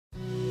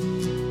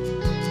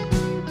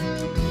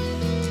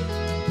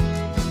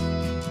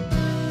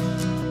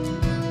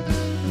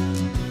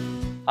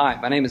Hi,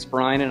 my name is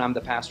Brian and I'm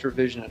the pastor of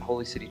Vision at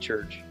Holy City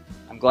Church.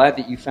 I'm glad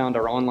that you found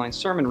our online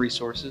sermon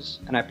resources,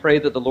 and I pray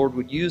that the Lord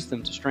would use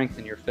them to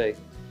strengthen your faith.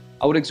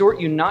 I would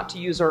exhort you not to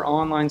use our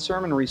online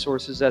sermon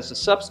resources as a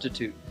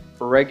substitute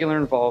for regular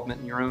involvement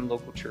in your own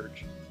local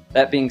church.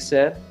 That being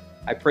said,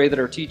 I pray that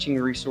our teaching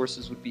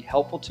resources would be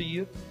helpful to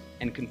you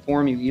and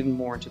conform you even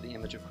more into the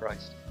image of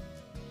Christ.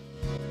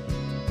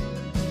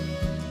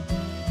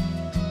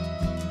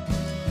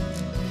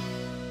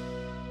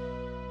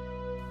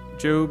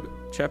 Job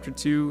chapter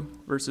 2,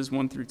 verses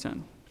 1 through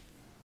 10.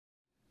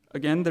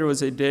 Again, there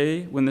was a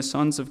day when the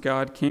sons of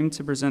God came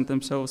to present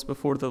themselves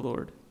before the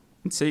Lord,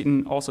 and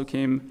Satan also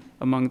came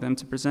among them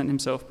to present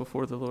himself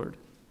before the Lord.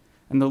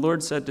 And the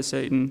Lord said to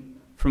Satan,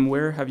 "From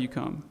where have you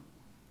come?"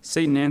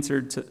 Satan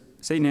answered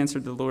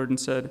the Lord and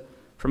said,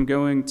 "From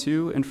going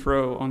to and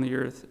fro on the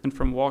earth, and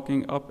from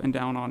walking up and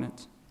down on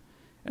it."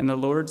 And the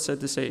Lord said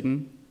to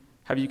Satan,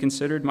 "Have you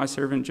considered my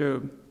servant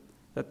Job,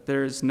 that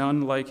there is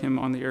none like him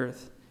on the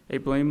earth, a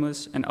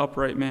blameless and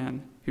upright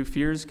man, who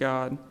fears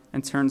God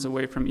and turns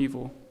away from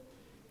evil?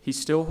 He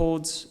still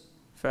holds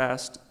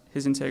fast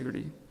his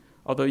integrity,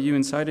 although you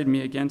incited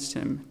me against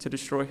him to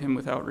destroy him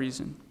without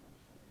reason."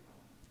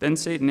 Then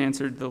Satan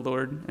answered the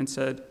Lord and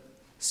said,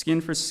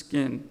 "Skin for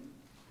skin.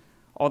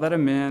 All that a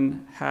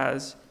man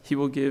has, he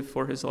will give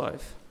for his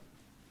life.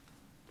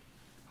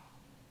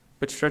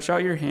 But stretch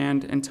out your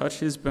hand and touch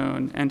his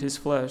bone and his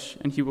flesh,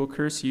 and he will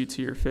curse you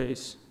to your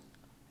face."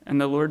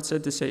 And the Lord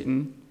said to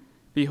Satan,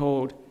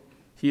 "Behold,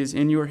 he is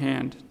in your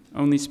hand,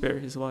 only spare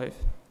his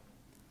life."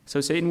 So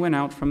Satan went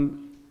out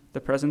from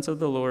the presence of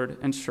the Lord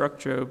and struck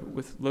Job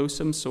with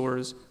loathsome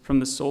sores from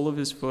the sole of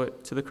his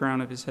foot to the crown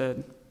of his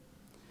head.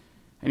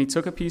 And he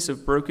took a piece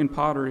of broken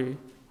pottery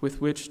with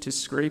which to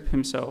scrape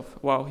himself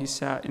while he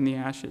sat in the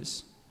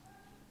ashes.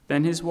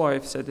 Then his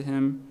wife said to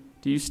him,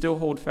 "Do you still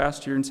hold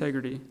fast to your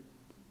integrity?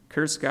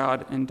 Curse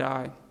God and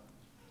die."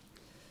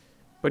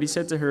 But he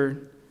said to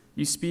her,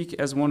 "You speak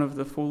as one of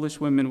the foolish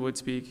women would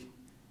speak.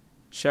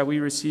 Shall we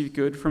receive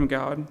good from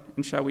God,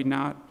 and shall we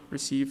not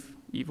receive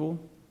evil?"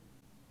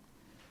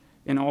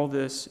 In all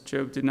this,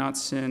 Job did not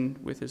sin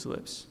with his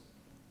lips.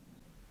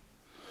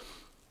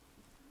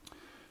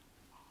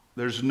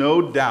 There's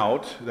no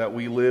doubt that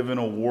we live in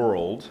a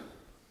world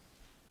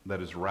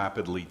that is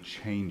rapidly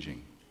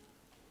changing.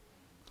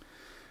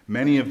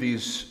 Many of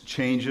these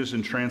changes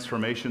and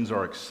transformations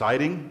are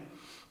exciting.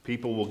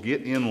 People will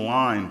get in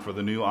line for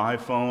the new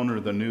iPhone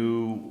or the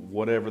new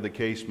whatever the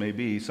case may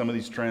be. Some of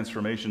these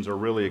transformations are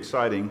really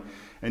exciting,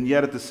 and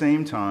yet at the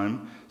same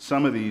time,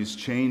 some of these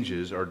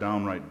changes are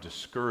downright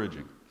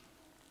discouraging.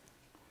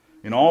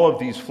 In all of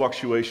these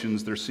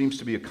fluctuations, there seems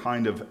to be a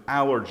kind of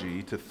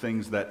allergy to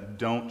things that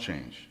don't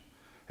change.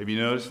 Have you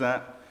noticed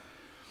that?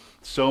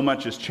 So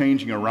much is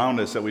changing around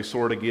us that we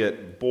sort of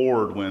get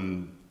bored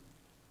when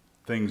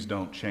things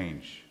don't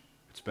change.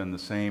 It's been the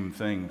same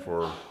thing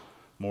for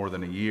more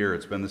than a year.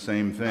 It's been the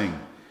same thing.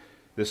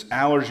 This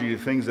allergy to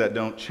things that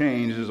don't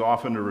change is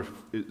often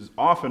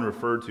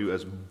referred to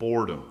as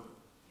boredom.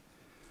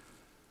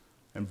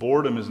 And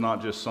boredom is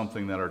not just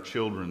something that our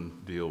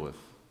children deal with.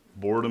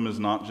 Boredom is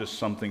not just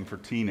something for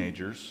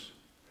teenagers.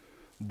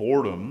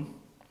 Boredom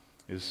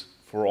is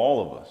for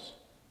all of us.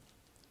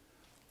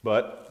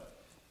 But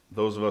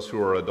those of us who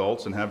are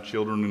adults and have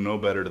children who know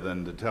better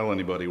than to tell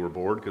anybody we're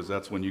bored, because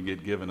that's when you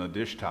get given a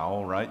dish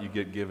towel, right? You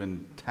get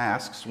given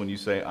tasks when you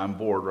say, "I'm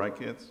bored," right,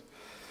 kids?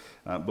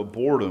 But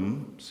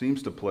boredom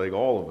seems to plague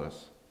all of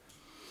us.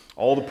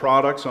 All the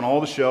products on all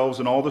the shelves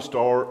and all the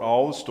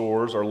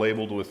stores are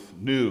labeled with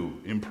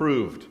new,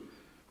 improved,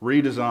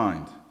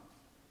 redesigned.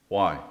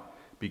 Why?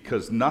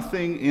 Because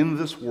nothing in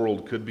this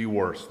world could be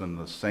worse than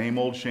the same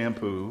old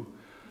shampoo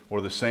or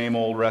the same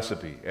old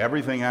recipe.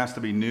 Everything has to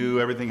be new,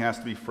 everything has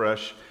to be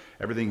fresh,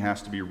 everything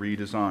has to be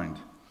redesigned.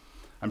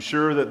 I'm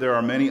sure that there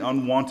are many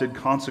unwanted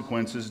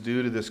consequences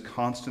due to this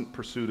constant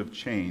pursuit of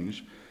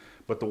change,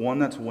 but the one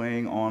that's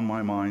weighing on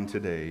my mind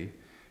today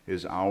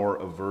is our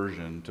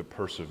aversion to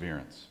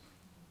perseverance.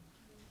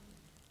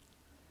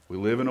 We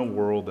live in a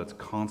world that's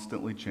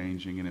constantly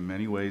changing, and in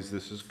many ways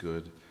this is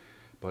good,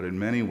 but in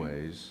many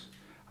ways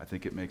I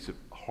think it makes it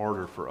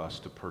harder for us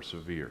to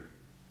persevere.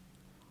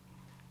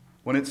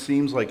 When it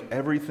seems like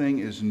everything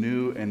is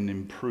new and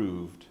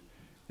improved,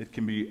 it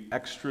can be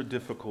extra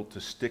difficult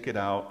to stick it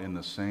out in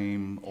the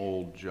same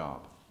old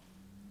job.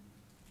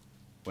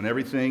 When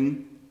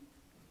everything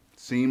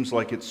seems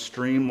like it's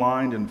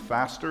streamlined and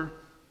faster,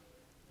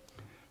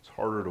 it's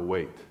harder to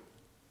wait.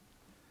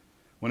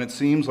 When it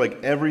seems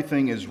like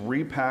everything is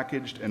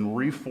repackaged and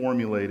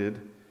reformulated,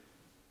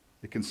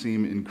 it can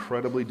seem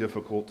incredibly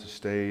difficult to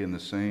stay in the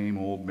same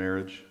old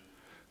marriage,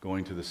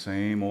 going to the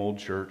same old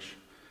church,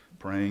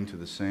 praying to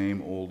the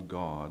same old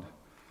God.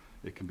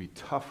 It can be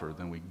tougher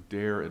than we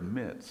dare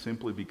admit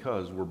simply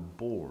because we're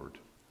bored.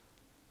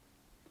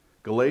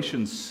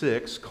 Galatians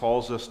 6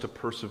 calls us to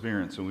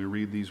perseverance, and we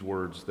read these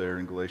words there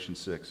in Galatians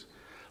 6.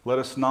 "Let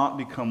us not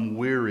become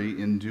weary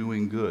in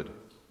doing good,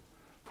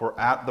 for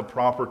at the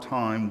proper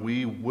time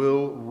we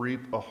will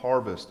reap a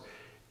harvest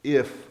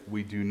if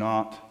we do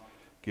not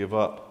give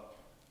up."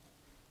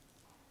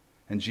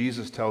 And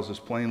Jesus tells us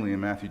plainly in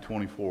Matthew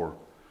 24,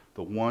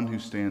 the one who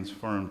stands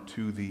firm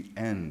to the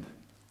end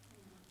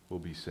will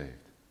be saved.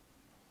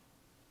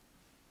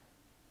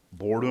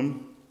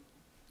 Boredom,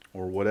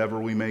 or whatever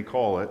we may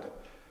call it,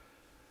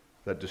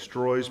 that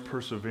destroys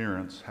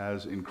perseverance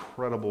has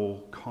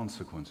incredible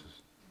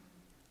consequences.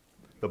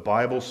 The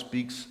Bible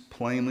speaks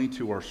plainly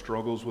to our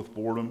struggles with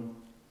boredom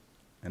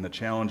and the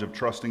challenge of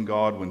trusting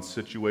God when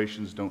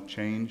situations don't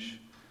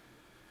change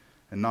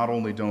and not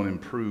only don't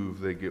improve,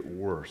 they get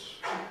worse.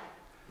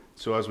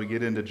 So as we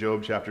get into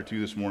Job chapter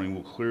 2 this morning,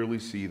 we'll clearly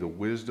see the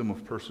wisdom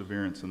of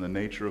perseverance and the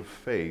nature of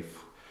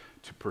faith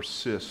to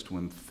persist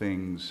when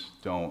things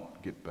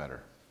don't get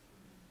better.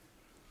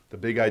 The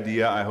big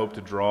idea I hope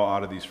to draw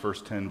out of these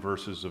first 10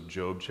 verses of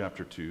Job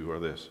chapter 2 are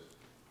this.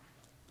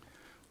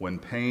 When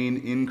pain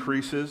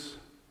increases,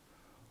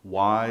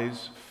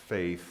 wise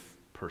faith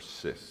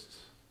persists.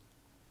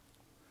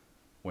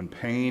 When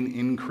pain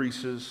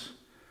increases,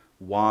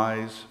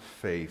 wise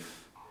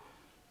faith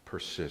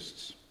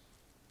persists.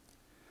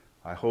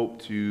 I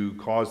hope to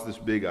cause this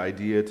big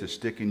idea to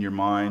stick in your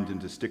mind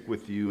and to stick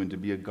with you and to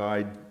be a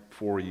guide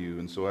for you.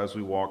 And so as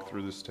we walk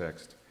through this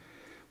text,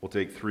 we'll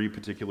take 3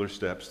 particular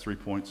steps, 3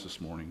 points this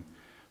morning.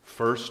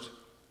 First,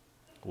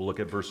 we'll look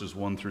at verses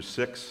 1 through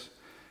 6,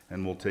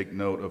 and we'll take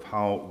note of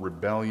how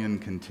rebellion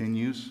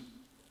continues,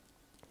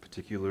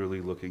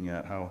 particularly looking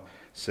at how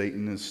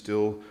Satan is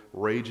still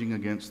raging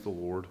against the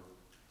Lord.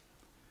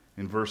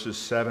 In verses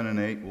 7 and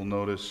 8, we'll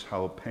notice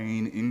how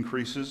pain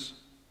increases.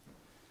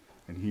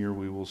 And here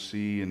we will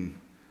see and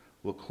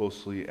look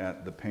closely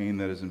at the pain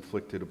that is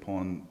inflicted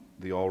upon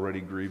the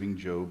already grieving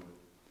Job.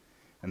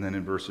 And then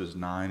in verses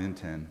 9 and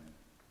 10,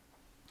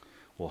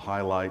 we'll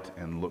highlight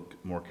and look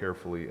more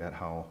carefully at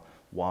how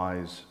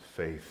wise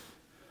faith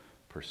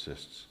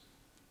persists.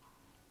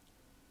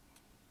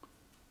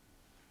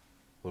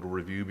 A little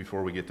review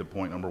before we get to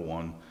point number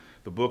 1.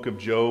 The book of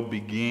Job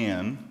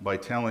began by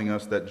telling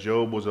us that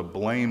Job was a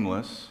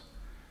blameless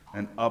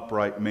and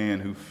upright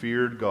man who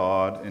feared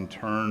God and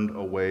turned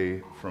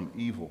away from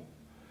evil.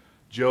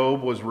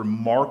 Job was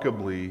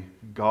remarkably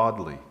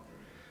godly.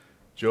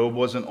 Job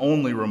wasn't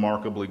only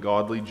remarkably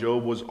godly,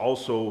 Job was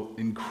also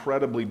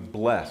incredibly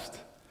blessed.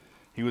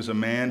 He was a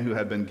man who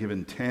had been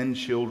given 10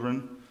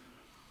 children.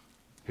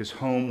 His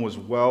home was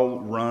well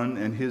run,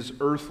 and his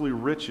earthly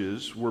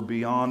riches were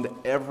beyond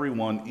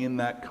everyone in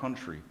that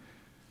country.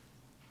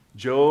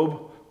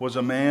 Job was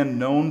a man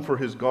known for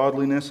his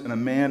godliness and a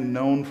man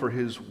known for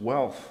his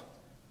wealth.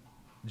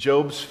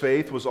 Job's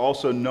faith was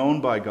also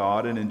known by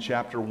God, and in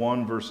chapter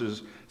 1,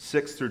 verses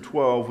 6 through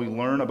 12, we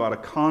learn about a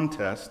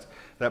contest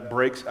that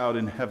breaks out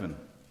in heaven.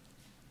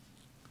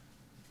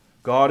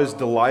 God is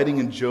delighting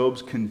in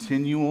Job's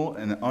continual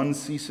and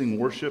unceasing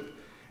worship,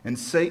 and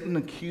Satan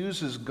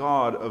accuses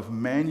God of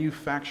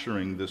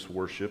manufacturing this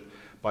worship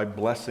by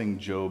blessing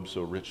Job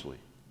so richly.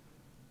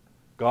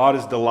 God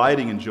is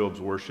delighting in Job's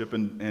worship,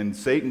 and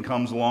Satan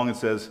comes along and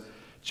says,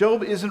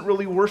 Job isn't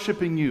really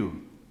worshiping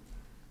you.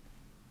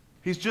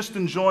 He's just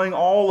enjoying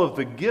all of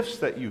the gifts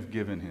that you've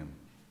given him.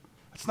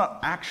 That's not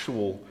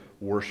actual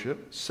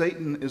worship.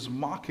 Satan is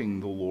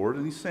mocking the Lord,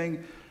 and he's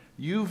saying,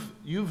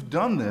 You've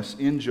done this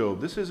in Job.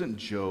 This isn't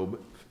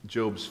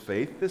Job's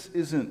faith. This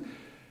isn't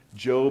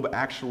Job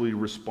actually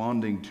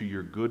responding to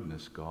your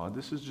goodness, God.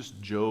 This is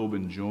just Job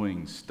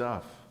enjoying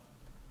stuff.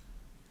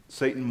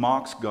 Satan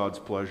mocks God's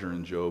pleasure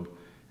in Job,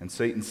 and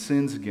Satan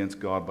sins against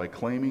God by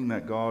claiming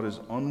that God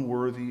is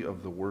unworthy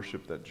of the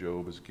worship that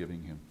Job is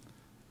giving him.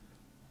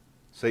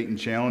 Satan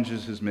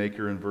challenges his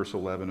maker in verse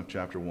 11 of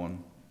chapter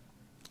 1,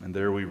 and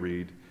there we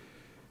read,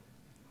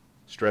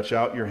 "Stretch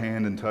out your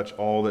hand and touch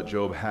all that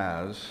Job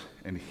has,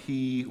 and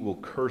he will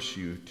curse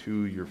you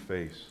to your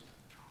face."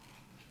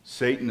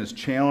 Satan is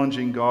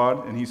challenging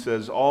God, and he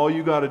says, all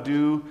you got to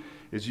do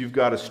is you've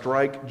got to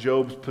strike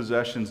Job's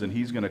possessions, and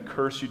he's going to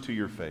curse you to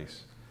your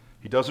face.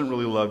 He doesn't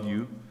really love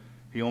you.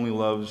 He only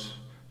loves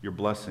your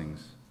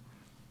blessings.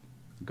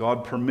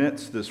 God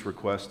permits this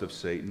request of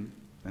Satan,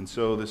 and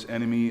so this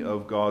enemy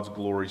of God's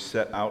glory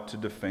set out to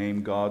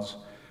defame God's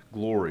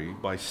glory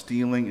by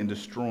stealing and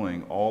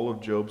destroying all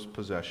of Job's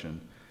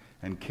possession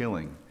and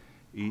killing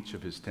each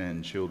of his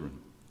 10 children.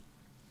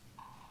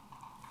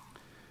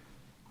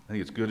 I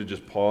think it's good to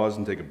just pause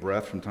and take a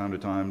breath from time to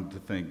time to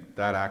think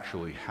that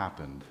actually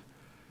happened.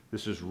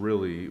 This is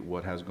really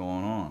what has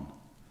gone on.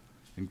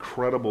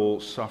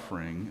 Incredible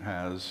suffering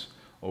has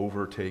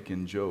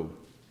overtaken Job.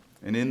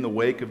 And in the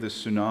wake of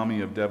this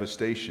tsunami of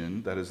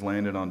devastation that has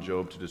landed on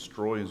Job to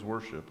destroy his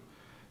worship,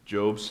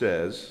 Job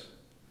says,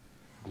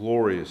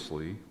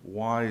 gloriously,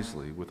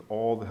 wisely, with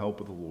all the help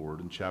of the Lord,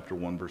 in chapter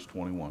 1, verse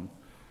 21,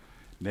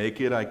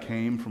 "Naked I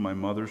came from my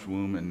mother's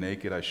womb, and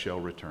naked I shall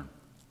return.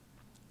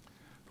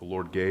 The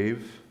Lord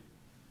gave,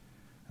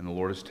 and the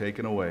Lord has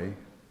taken away.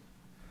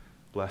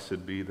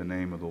 Blessed be the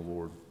name of the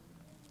Lord."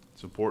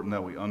 It's important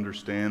that we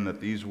understand that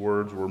these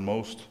words were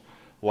most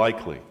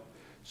likely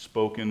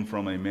spoken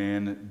from a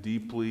man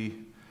deeply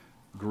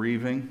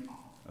grieving,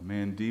 a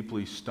man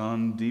deeply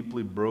stunned,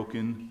 deeply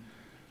broken,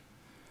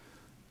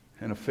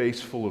 and a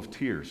face full of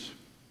tears.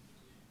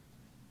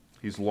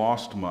 He's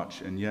lost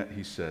much, and yet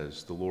he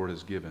says, the Lord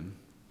has given,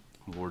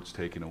 the Lord's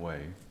taken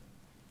away.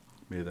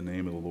 May the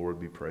name of the Lord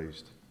be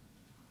praised.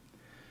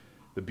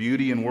 The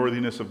beauty and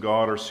worthiness of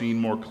God are seen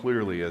more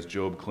clearly as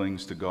Job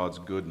clings to God's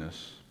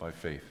goodness by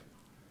faith.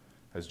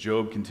 As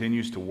Job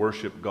continues to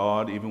worship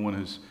God, even when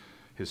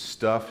his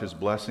stuff, his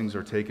blessings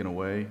are taken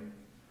away,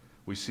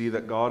 we see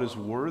that God is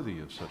worthy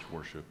of such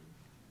worship.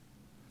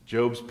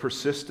 Job's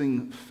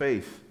persisting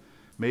faith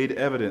made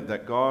evident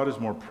that God is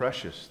more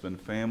precious than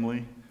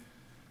family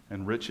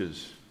and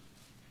riches.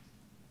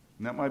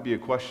 And that might be a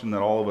question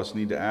that all of us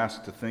need to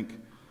ask, to think,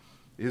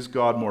 is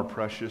God more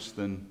precious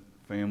than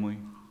family?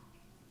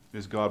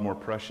 Is God more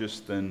precious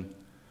than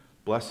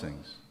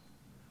blessings?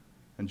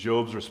 And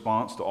Job's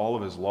response to all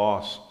of his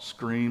loss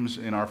screams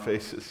in our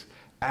faces,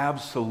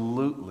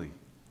 absolutely.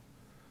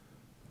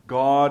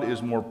 God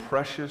is more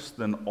precious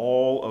than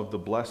all of the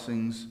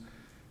blessings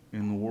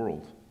in the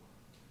world.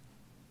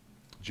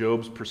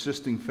 Job's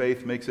persisting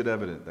faith makes it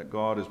evident that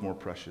God is more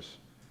precious.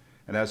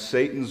 And as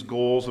Satan's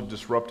goals of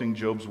disrupting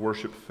Job's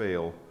worship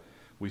fail,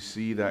 we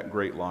see that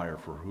great liar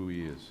for who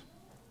he is.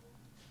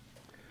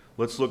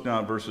 Let's look now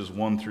at verses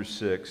 1 through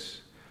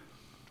 6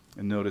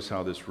 and notice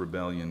how this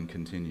rebellion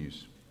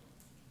continues.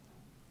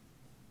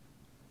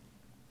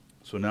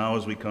 So now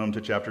as we come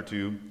to chapter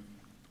 2,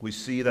 we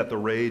see that the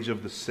rage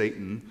of the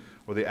Satan,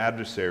 or the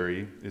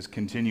adversary, is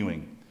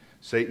continuing.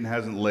 Satan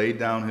hasn't laid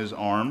down his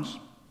arms.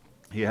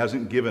 He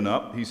hasn't given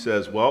up. He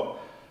says, well,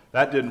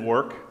 that didn't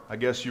work. I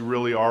guess you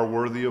really are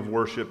worthy of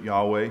worship,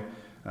 Yahweh.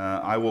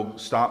 I will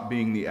stop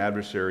being the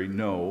adversary.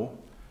 No.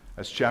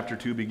 As chapter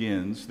 2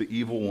 begins, the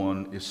evil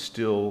one is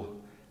still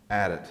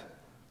at it.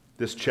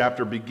 This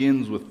chapter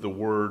begins with the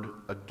word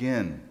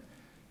again.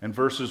 And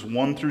verses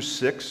 1 through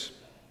 6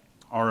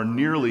 are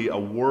nearly a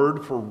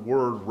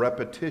word-for-word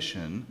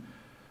repetition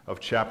of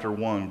chapter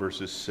 1,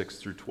 verses 6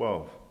 through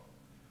 12.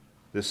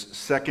 This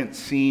second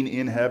scene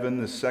in heaven,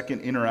 this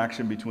second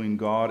interaction between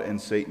God and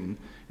Satan,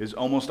 is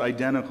almost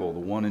identical, the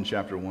one in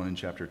chapter 1 and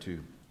chapter 2.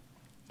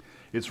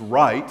 It's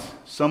right.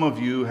 Some of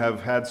you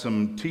have had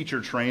some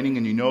teacher training,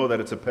 and you know that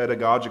it's a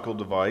pedagogical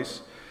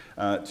device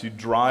to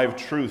drive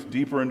truth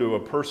deeper into a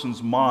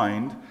person's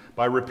mind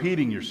by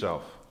repeating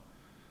yourself.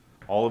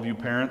 All of you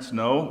parents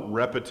know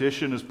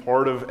repetition is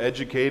part of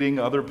educating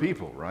other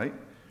people, right?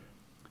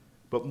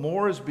 But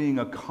more is being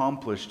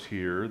accomplished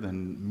here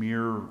than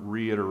mere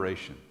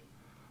reiteration.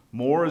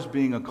 More is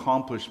being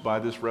accomplished by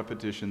this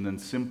repetition than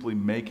simply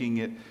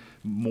making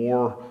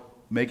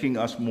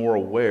us more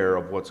aware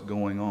of what's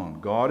going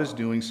on. God is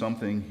doing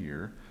something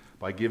here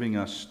by giving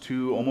us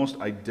two almost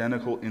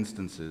identical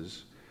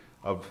instances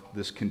of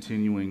this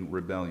continuing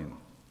rebellion.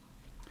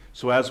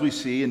 So as we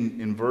see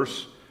in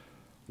verse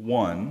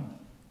 1,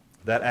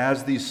 that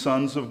as these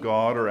sons of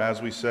God, or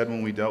as we said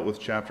when we dealt with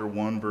chapter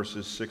 1,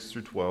 verses 6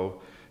 through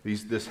 12,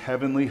 this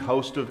heavenly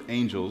host of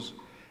angels,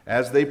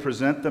 as they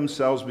present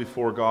themselves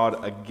before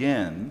God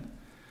again,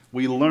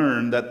 we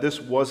learn that this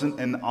wasn't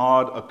an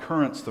odd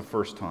occurrence the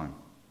first time.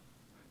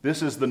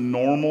 This is the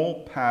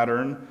normal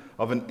pattern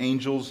of an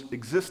angel's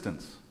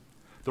existence.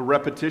 The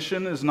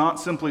repetition is not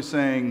simply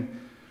saying,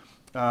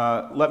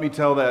 let me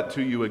tell that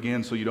to you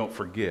again so you don't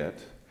forget.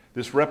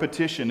 This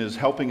repetition is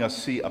helping us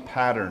see a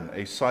pattern,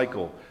 a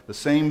cycle. The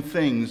same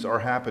things are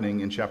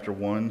happening in chapter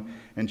 1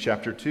 and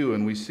chapter 2,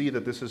 and we see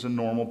that this is a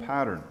normal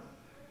pattern.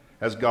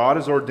 As God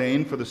has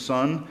ordained for the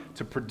sun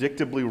to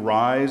predictably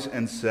rise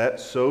and set,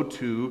 so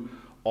too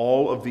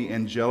all of the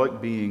angelic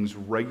beings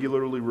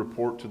regularly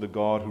report to the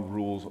God who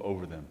rules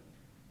over them.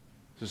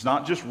 This is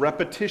not just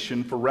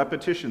repetition for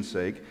repetition's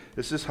sake.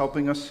 This is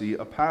helping us see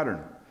a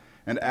pattern.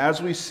 And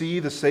as we see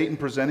the Satan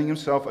presenting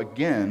himself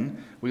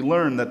again, we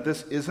learn that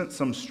this isn't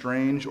some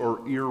strange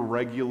or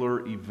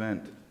irregular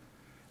event.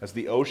 As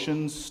the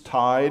ocean's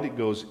tide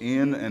goes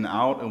in and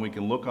out, and we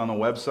can look on the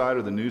website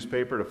or the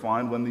newspaper to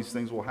find when these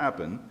things will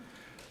happen,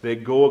 they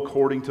go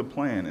according to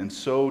plan. And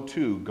so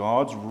too,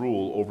 God's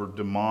rule over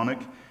demonic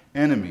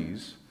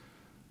enemies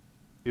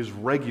is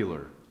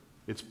regular.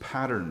 It's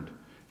patterned.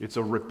 It's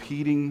a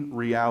repeating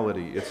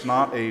reality. It's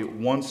not a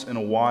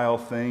once-in-a-while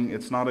thing.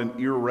 It's not an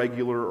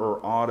irregular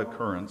or odd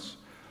occurrence.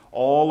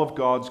 All of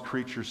God's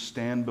creatures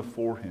stand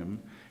before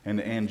him, and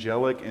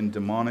angelic and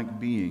demonic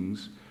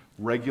beings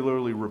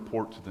regularly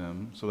report to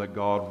them so that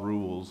God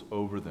rules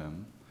over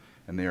them,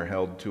 and they are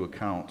held to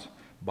account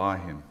by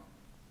him.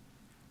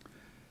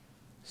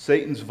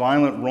 Satan's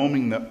violent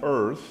roaming the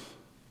earth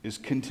is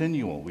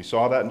continual. We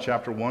saw that in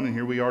chapter 1, and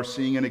here we are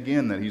seeing it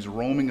again, that he's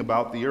roaming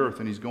about the earth,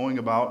 and he's going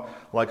about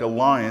like a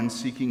lion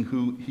seeking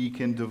who he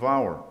can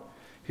devour.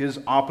 His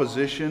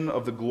opposition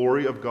of the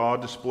glory of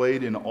God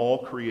displayed in all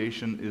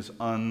creation is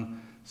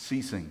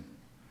unceasing.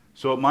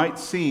 So it might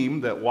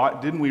seem that,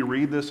 didn't we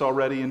read this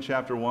already in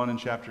chapter 1 and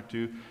chapter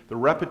 2? The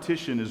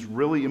repetition is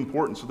really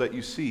important so that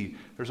you see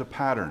there's a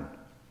pattern.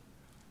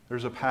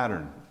 There's a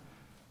pattern.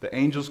 The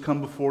angels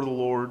come before the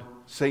Lord,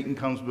 Satan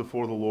comes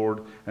before the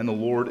Lord, and the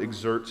Lord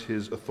exerts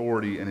his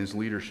authority and his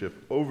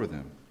leadership over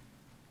them.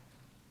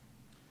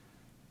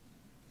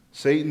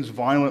 Satan's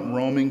violent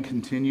roaming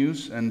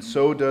continues, and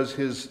so does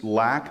his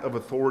lack of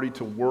authority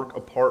to work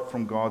apart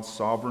from God's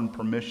sovereign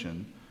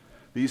permission.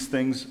 These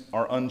things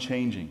are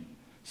unchanging.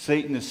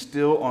 Satan is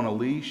still on a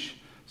leash.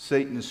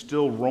 Satan is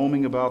still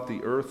roaming about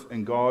the earth,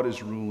 and God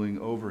is ruling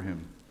over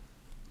him.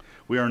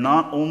 We are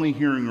not only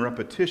hearing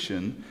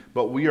repetition,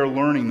 but we are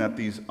learning that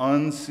these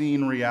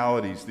unseen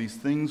realities, these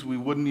things we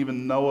wouldn't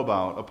even know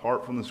about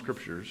apart from the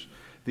Scriptures,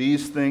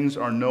 these things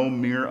are no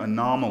mere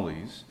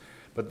anomalies,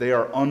 but they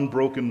are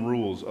unbroken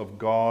rules of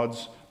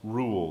God's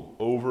rule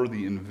over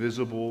the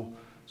invisible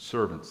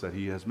servants that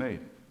he has made.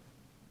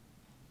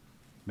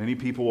 Many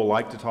people will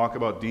like to talk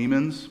about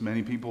demons.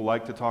 Many people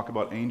like to talk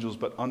about angels,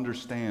 but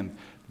understand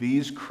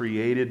these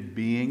created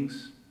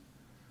beings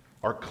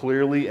are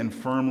clearly and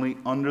firmly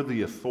under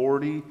the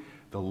authority,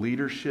 the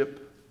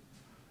leadership,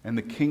 and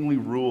the kingly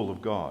rule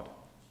of God.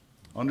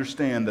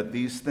 Understand that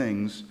these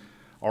things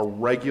are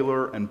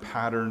regular and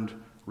patterned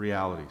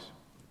realities.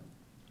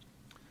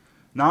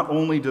 Not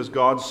only does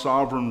God's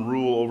sovereign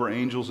rule over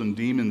angels and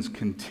demons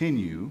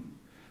continue,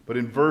 but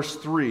in verse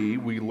 3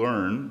 we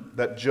learn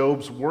that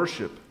Job's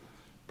worship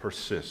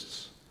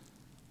persists.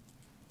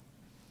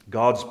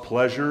 God's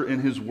pleasure in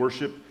his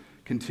worship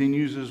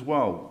continues as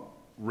well.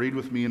 Read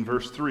with me in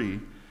verse 3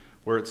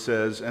 where it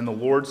says, "And the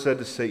Lord said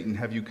to Satan,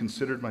 'Have you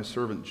considered my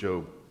servant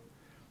Job,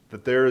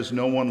 that there is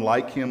no one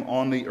like him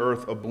on the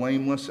earth, a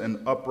blameless and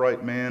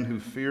upright man who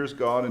fears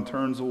God and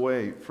turns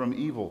away from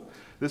evil?'"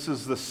 This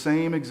is the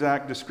same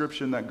exact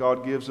description that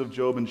God gives of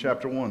Job in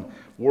chapter 1,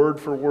 word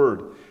for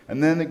word.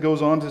 And then it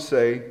goes on to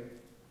say,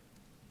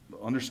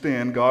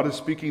 understand, God is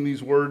speaking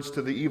these words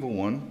to the evil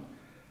one.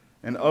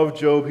 And of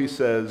Job he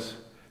says,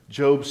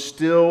 "Job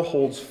still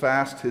holds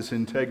fast his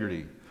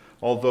integrity,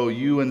 although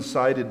you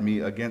incited me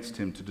against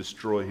him to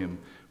destroy him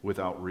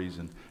without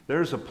reason."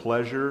 There's a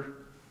pleasure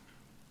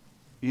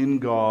in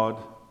God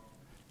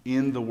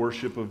in the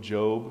worship of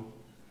Job.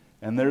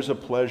 And there's a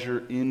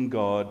pleasure in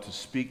God to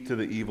speak to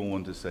the evil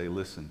one to say,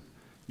 "Listen,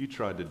 you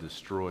tried to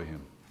destroy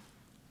him.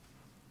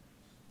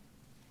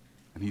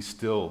 And he's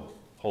still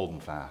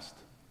holding fast.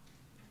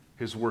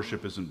 His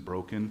worship isn't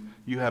broken.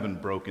 You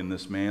haven't broken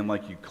this man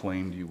like you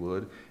claimed you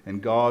would."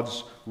 And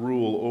God's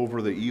rule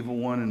over the evil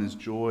one and his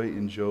joy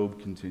in Job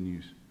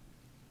continues.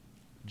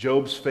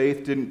 Job's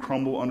faith didn't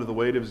crumble under the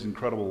weight of his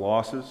incredible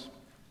losses.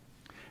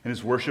 And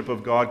his worship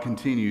of God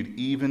continued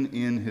even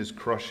in his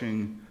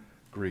crushing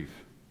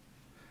grief.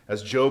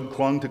 As Job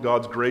clung to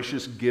God's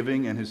gracious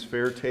giving and his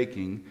fair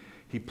taking,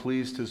 he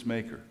pleased his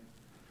Maker.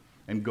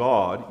 And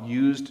God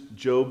used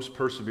Job's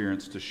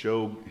perseverance to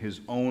show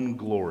his own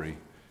glory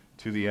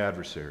to the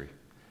adversary.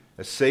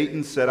 As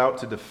Satan set out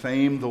to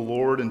defame the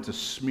Lord and to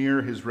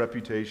smear his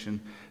reputation,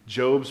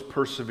 Job's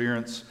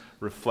perseverance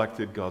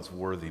reflected God's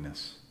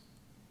worthiness.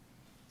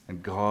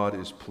 And God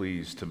is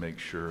pleased to make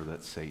sure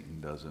that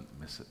Satan doesn't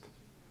miss it.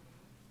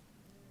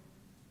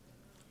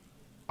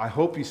 I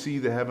hope you see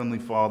the Heavenly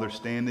Father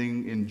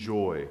standing in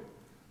joy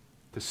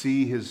to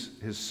see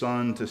his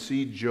Son, to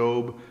see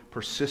Job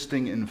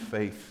persisting in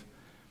faith.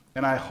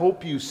 And I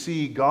hope you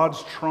see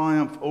God's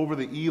triumph over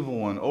the evil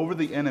one, over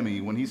the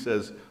enemy, when he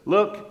says,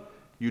 "Look,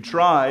 you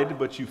tried,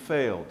 but you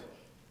failed.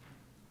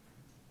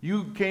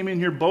 You came in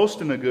here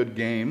boasting a good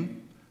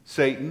game,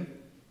 Satan,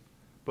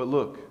 but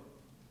look,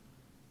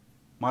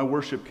 my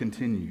worship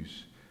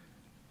continues.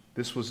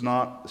 This was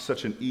not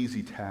such an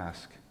easy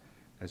task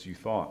as you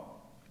thought."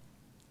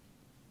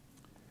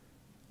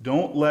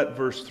 Don't let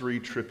verse 3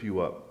 trip you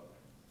up.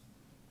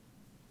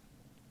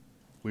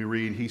 We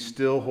read, "He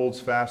still holds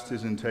fast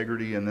his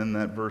integrity," and then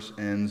that verse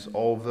ends,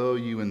 "Although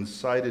you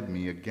incited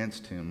me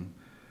against him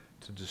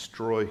to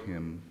destroy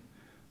him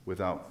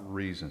without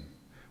reason."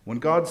 When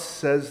God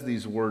says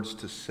these words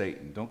to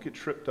Satan, don't get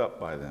tripped up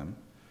by them.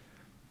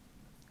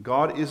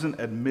 God isn't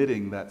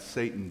admitting that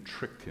Satan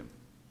tricked him.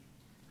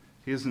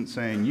 He isn't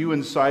saying, "You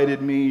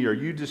incited me," or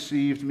 "You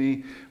deceived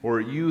me,"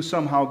 or "You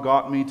somehow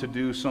got me to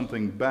do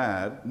something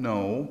bad."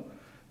 No.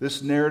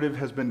 This narrative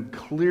has been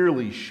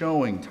clearly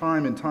showing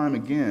time and time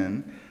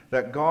again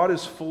that God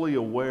is fully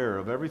aware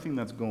of everything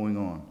that's going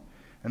on,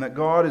 and that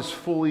God is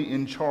fully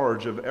in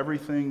charge of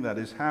everything that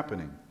is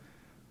happening.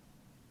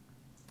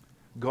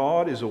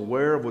 God is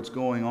aware of what's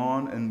going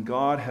on, and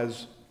God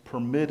has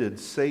permitted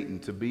Satan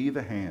to be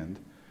the hand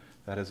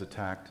that has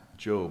attacked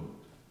Job.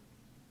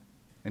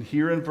 And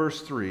here in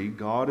verse 3,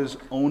 God is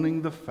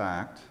owning the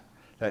fact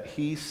that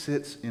he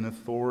sits in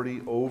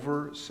authority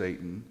over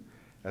Satan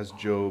as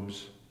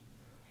Job's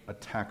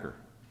attacker.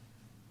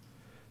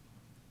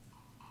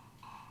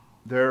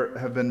 There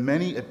have been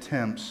many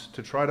attempts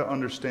to try to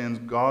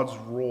understand God's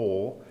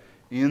role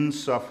in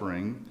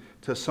suffering,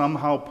 to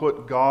somehow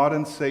put God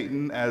and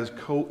Satan as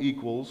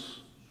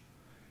co-equals,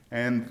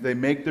 and they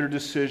make their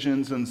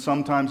decisions, and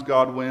sometimes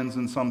God wins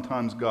and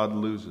sometimes God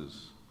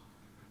loses.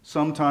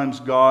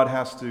 Sometimes God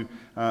has to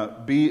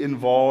be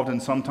involved,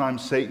 and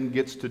sometimes Satan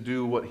gets to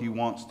do what he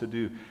wants to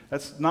do.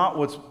 That's not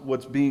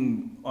what's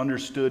being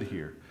understood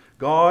here.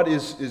 God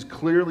is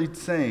clearly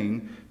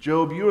saying,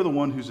 "Job, you are the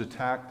one who's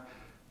attacked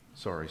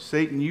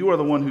Satan, you are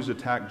the one who's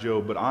attacked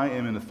Job, but I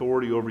am in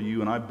authority over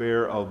you, and I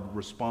bear a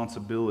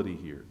responsibility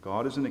here.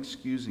 God isn't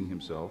excusing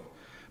himself,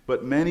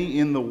 but many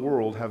in the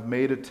world have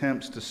made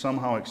attempts to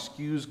somehow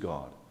excuse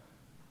God,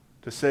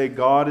 to say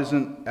God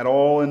isn't at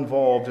all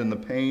involved in the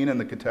pain and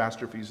the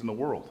catastrophes in the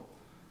world.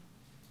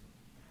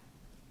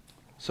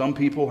 Some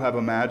people have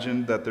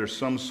imagined that there's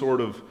some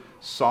sort of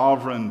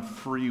sovereign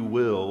free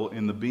will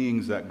in the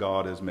beings that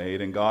God has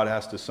made, and God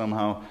has to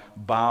somehow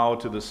bow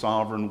to the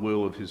sovereign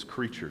will of his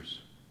creatures.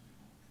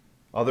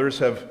 Others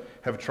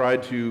have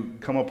tried to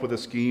come up with a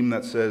scheme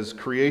that says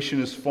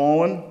creation is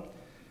fallen,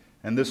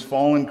 and this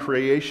fallen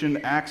creation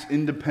acts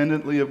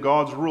independently of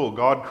God's rule.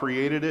 God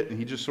created it, and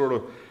he just sort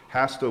of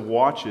has to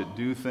watch it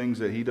do things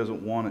that he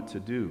doesn't want it to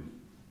do.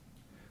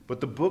 But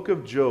the book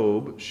of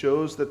Job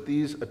shows that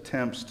these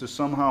attempts to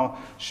somehow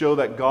show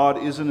that God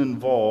isn't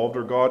involved,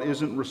 or God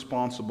isn't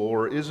responsible,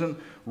 or isn't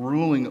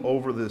ruling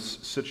over this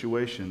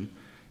situation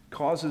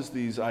causes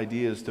these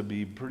ideas to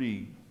be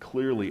pretty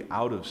clearly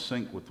out of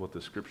sync with what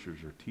the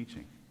scriptures are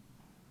teaching.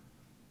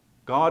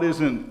 God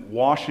isn't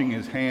washing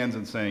his hands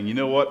and saying, you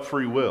know what,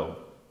 free will.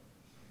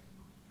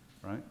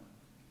 Right?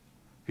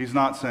 He's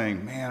not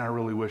saying, man, I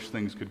really wish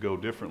things could go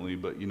differently,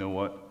 but you know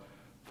what?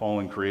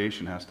 Fallen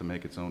creation has to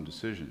make its own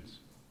decisions.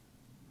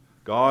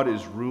 God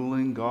is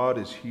ruling, God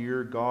is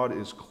here, God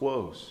is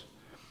close.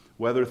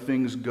 Whether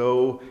things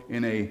go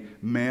in a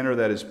manner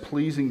that is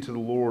pleasing to the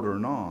Lord or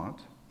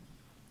not,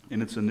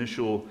 in its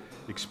initial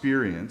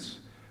experience,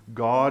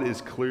 God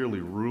is clearly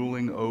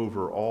ruling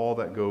over all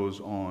that goes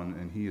on,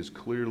 and he is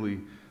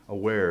clearly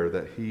aware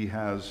that he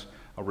has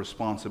a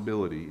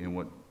responsibility in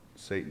what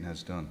Satan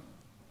has done.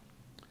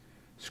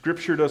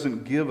 Scripture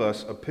doesn't give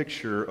us a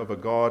picture of a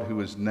God who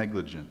is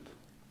negligent.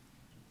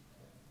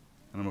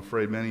 And I'm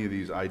afraid many of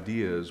these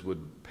ideas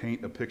would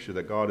paint a picture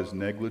that God is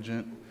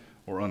negligent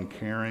or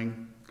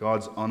uncaring.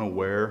 God's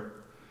unaware.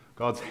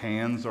 God's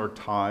hands are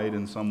tied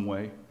in some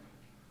way.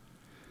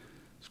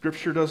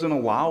 Scripture doesn't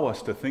allow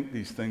us to think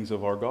these things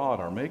of our God,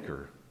 our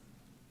Maker.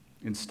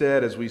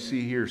 Instead, as we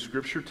see here,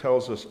 Scripture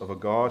tells us of a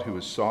God who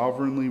is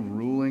sovereignly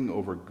ruling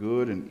over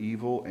good and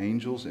evil,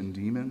 angels and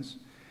demons,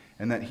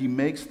 and that he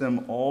makes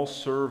them all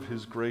serve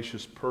his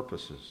gracious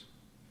purposes.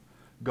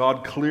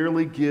 God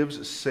clearly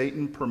gives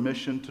Satan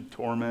permission to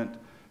torment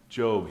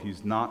Job.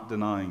 He's not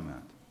denying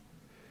that.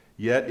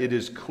 Yet it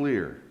is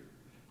clear,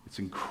 it's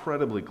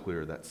incredibly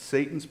clear, that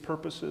Satan's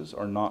purposes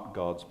are not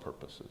God's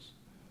purposes.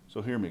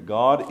 So hear me.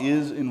 God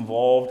is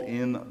involved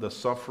in the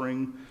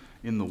suffering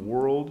in the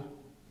world,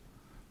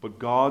 but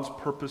God's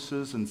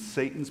purposes and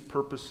Satan's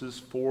purposes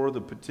for the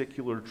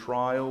particular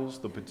trials,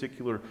 the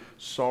particular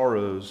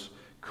sorrows,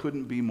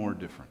 couldn't be more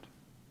different.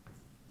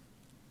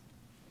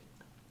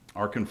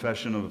 Our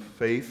confession of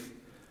faith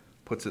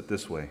puts it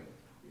this way.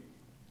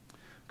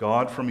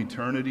 God from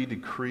eternity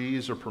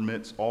decrees or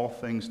permits all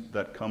things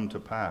that come to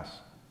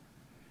pass,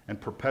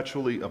 and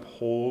perpetually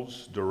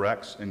upholds,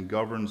 directs, and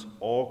governs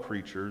all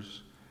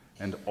creatures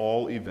and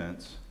all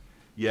events,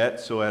 yet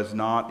so as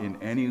not in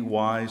any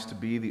wise to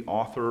be the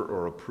author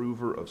or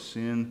approver of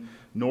sin,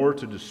 nor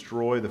to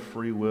destroy the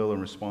free will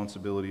and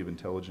responsibility of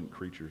intelligent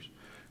creatures.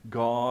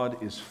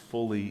 God is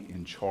fully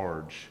in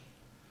charge.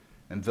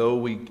 And though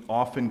we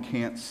often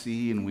can't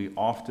see and we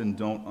often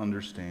don't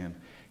understand,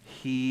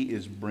 he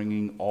is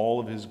bringing all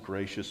of his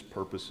gracious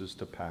purposes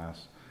to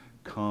pass,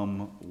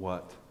 come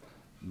what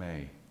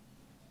may.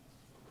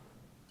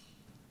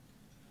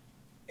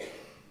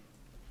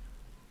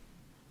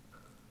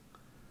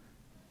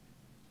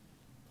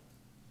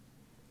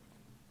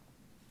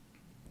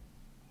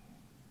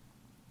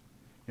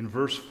 In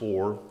verse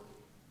 4,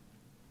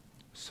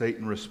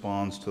 Satan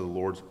responds to the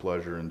Lord's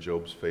pleasure and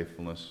Job's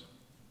faithfulness.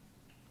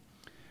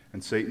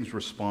 And Satan's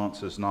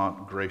response is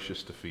not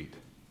gracious defeat.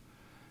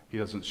 He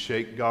doesn't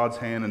shake God's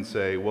hand and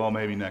say, well,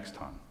 maybe next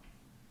time.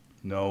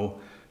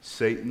 No,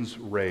 Satan's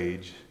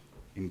rage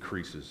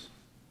increases.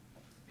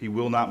 He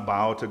will not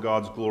bow to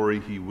God's glory.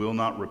 He will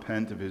not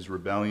repent of his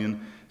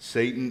rebellion.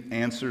 Satan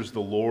answers the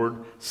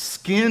Lord,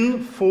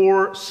 skin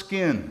for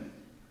skin.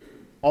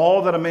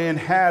 All that a man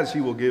has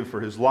he will give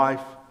for his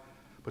life.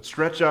 But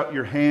stretch out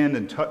your hand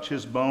and touch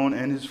his bone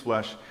and his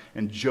flesh,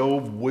 and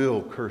Job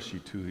will curse you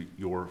to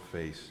your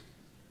face.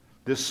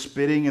 This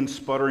spitting and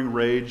sputtering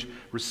rage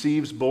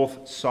receives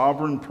both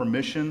sovereign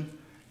permission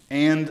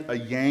and a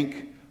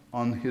yank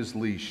on his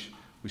leash.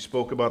 We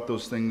spoke about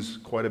those things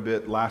quite a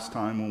bit last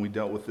time when we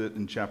dealt with it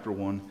in chapter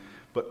 1.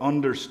 But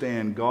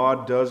understand,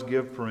 God does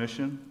give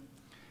permission,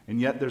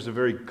 and yet there's a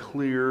very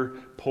clear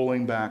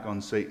pulling back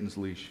on Satan's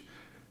leash.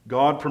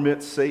 God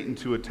permits Satan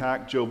to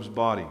attack Job's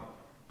body,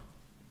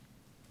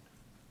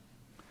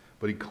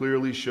 but he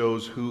clearly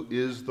shows who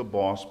is the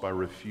boss by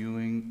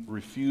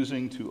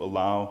refusing to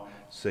allow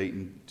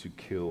Satan to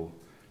kill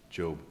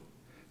Job.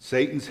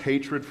 Satan's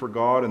hatred for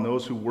God and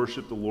those who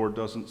worship the Lord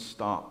doesn't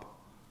stop.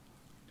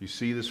 Do you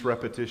see this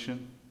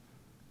repetition?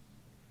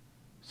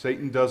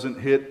 Satan doesn't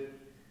hit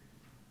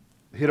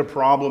a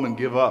problem and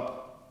give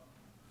up.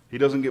 He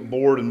doesn't get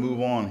bored and move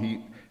on.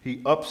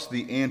 He ups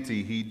the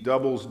ante. He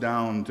doubles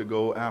down to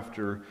go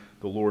after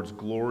the Lord's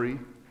glory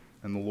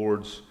and the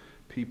Lord's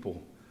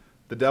people.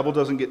 The devil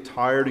doesn't get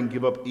tired and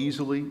give up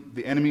easily.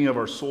 The enemy of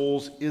our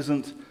souls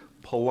isn't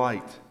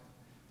polite.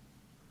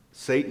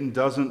 Satan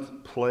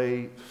doesn't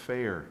play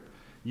fair.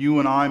 You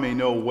and I may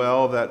know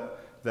well that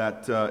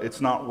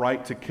it's not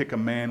right to kick a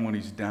man when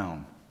he's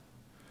down.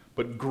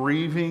 But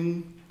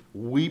grieving,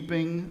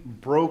 weeping,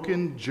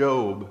 broken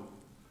Job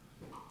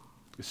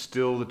is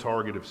still the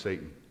target of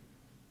Satan.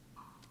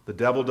 The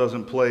devil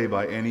doesn't play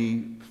by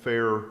any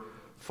fair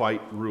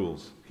fight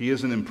rules. He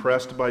isn't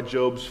impressed by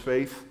Job's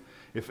faith.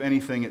 If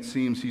anything, it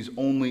seems he's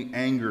only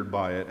angered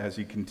by it as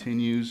he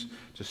continues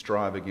to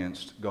strive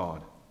against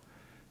God.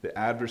 The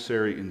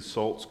adversary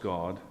insults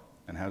God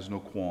and has no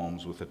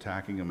qualms with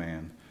attacking a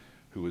man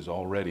who is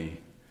already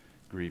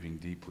grieving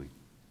deeply.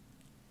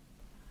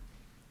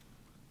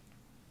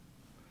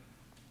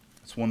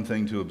 It's one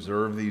thing to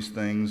observe these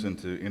things and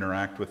to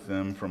interact with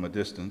them from a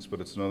distance,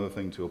 but it's another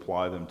thing to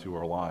apply them to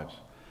our lives.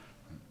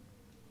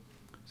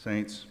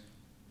 Saints,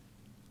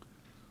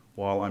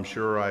 while I'm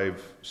sure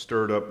I've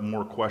stirred up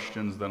more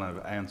questions than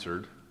I've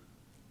answered,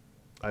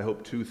 I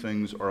hope two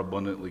things are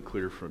abundantly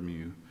clear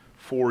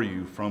for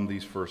you from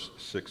these first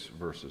 6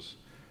 verses.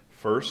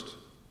 First,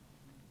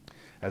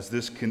 as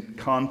this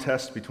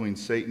contest between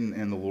Satan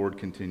and the Lord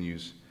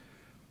continues,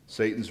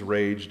 Satan's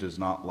rage does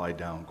not lie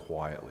down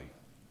quietly.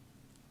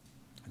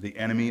 The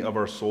enemy of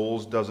our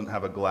souls doesn't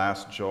have a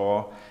glass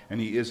jaw, and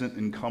he isn't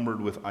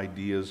encumbered with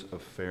ideas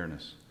of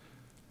fairness.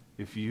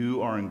 If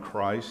you are in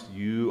Christ,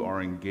 you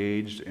are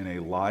engaged in a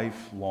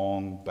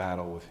lifelong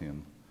battle with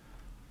him.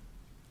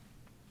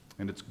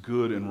 And it's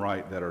good and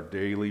right that our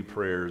daily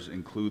prayers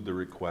include the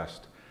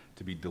request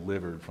to be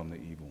delivered from the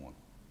evil one.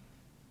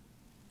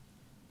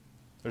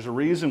 There's a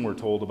reason we're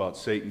told about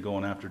Satan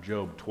going after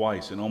Job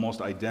twice in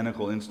almost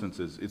identical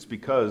instances. It's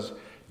because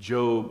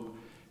Job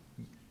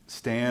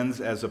stands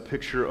as a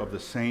picture of the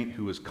saint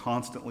who is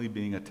constantly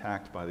being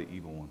attacked by the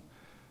evil one.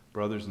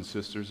 Brothers and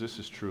sisters, this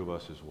is true of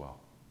us as well.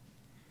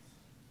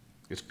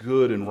 It's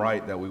good and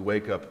right that we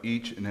wake up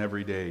each and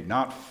every day,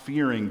 not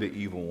fearing the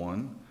evil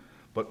one,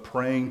 but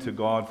praying to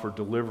God for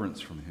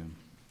deliverance from him.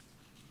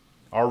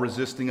 Our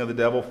resisting of the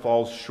devil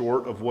falls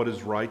short of what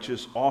is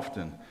righteous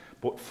often,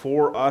 but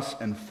for us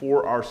and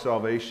for our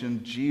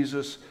salvation,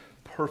 Jesus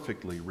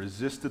perfectly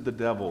resisted the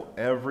devil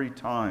every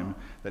time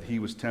that he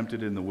was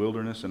tempted in the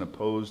wilderness and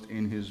opposed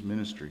in his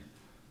ministry.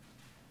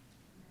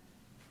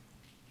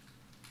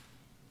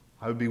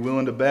 I would be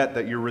willing to bet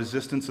that your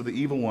resistance of the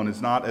evil one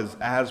is not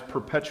as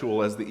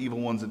perpetual as the evil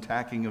one's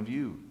attacking of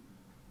you.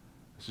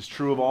 This is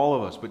true of all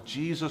of us, but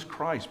Jesus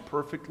Christ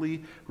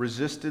perfectly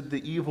resisted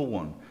the evil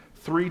one.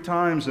 3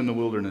 times in the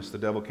wilderness the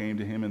devil came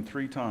to him, and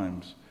 3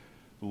 times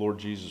the Lord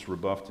Jesus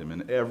rebuffed him.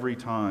 And every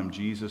time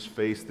Jesus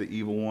faced the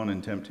evil one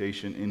in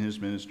temptation in his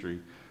ministry,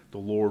 the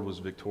Lord was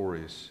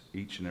victorious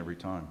each and every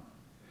time.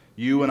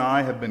 You and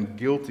I have been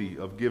guilty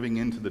of giving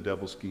in to the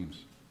devil's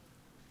schemes.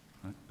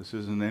 This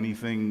isn't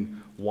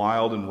anything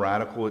wild and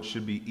radical. It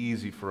should be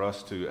easy for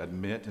us to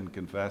admit and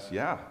confess,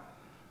 yeah,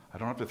 I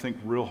don't have to think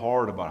real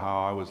hard about how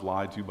I was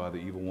lied to by the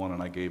evil one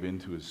and I gave in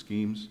to his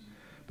schemes.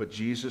 But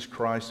Jesus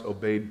Christ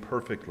obeyed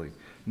perfectly,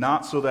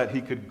 not so that he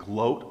could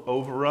gloat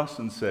over us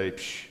and say,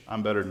 psh,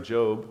 I'm better than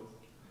Job.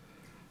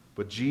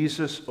 But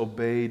Jesus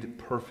obeyed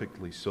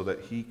perfectly so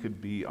that he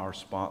could be our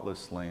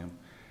spotless lamb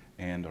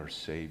and our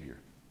Savior.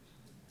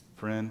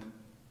 Friend,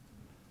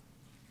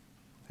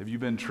 have you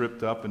been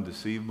tripped up and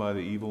deceived by the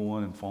evil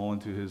one and fallen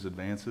to his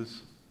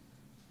advances?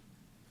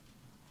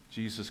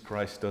 Jesus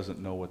Christ doesn't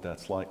know what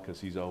that's like because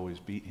he's always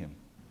beat him.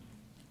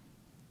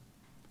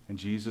 And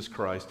Jesus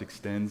Christ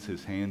extends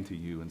his hand to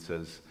you and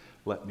says,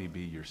 let me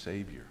be your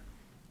Savior.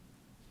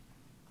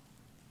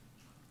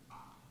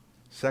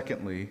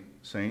 Secondly,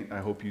 Saint, I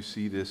hope you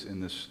see this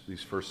in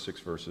these first 6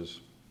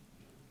 verses,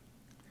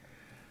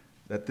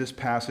 that this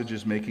passage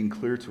is making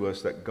clear to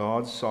us that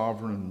God's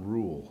sovereign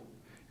rule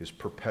is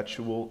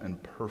perpetual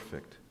and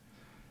perfect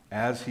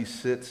as he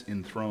sits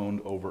enthroned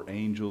over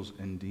angels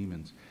and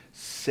demons.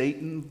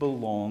 Satan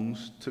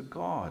belongs to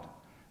God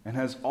and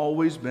has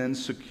always been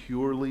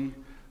securely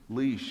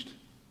leashed.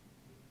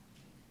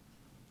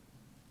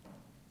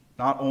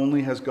 Not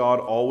only has God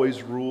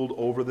always ruled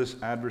over this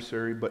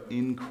adversary, but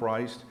in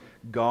Christ,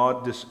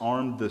 God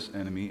disarmed this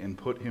enemy and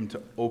put him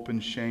to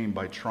open shame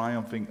by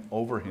triumphing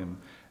over him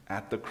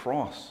at the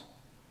cross.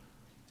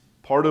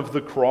 Part of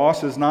the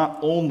cross is not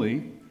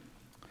only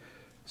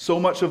so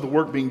much of the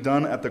work being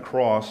done at the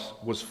cross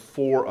was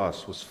for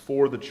us, was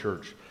for the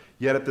church.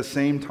 Yet at the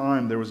same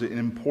time, there was an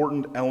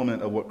important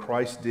element of what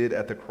Christ did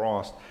at the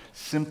cross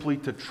simply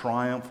to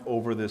triumph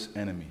over this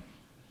enemy.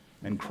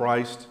 And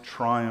Christ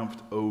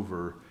triumphed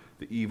over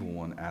the evil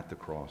one at the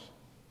cross.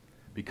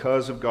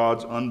 Because of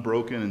God's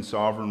unbroken and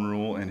sovereign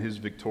rule and his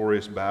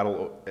victorious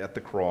battle at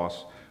the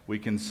cross, we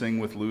can sing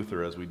with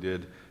Luther, as we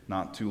did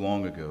not too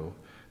long ago,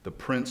 the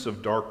Prince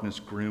of Darkness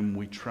grim,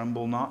 we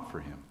tremble not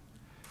for him.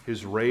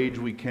 His rage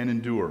we can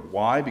endure.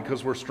 Why?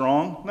 Because we're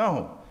strong?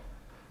 No.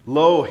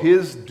 Lo,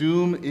 his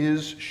doom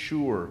is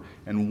sure,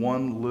 and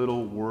one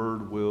little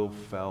word will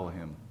fell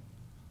him.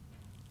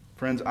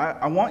 Friends,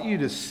 I want you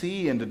to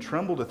see and to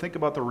tremble to think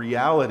about the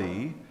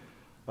reality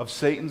of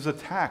Satan's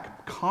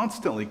attack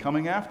constantly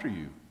coming after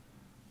you.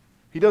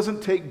 He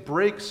doesn't take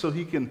breaks so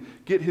he can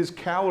get his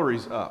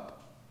calories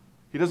up.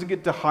 He doesn't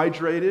get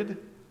dehydrated.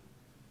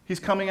 He's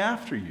coming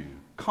after you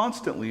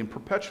constantly and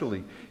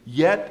perpetually.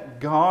 Yet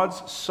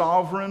God's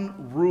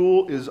sovereign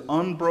rule is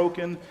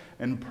unbroken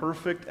and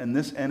perfect, and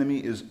this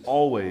enemy is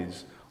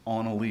always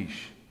on a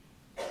leash.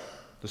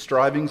 The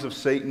strivings of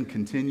Satan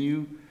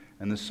continue,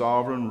 and the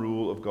sovereign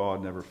rule of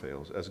God never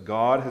fails. As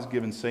God has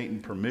given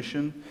Satan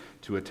permission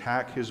to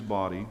attack his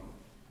body,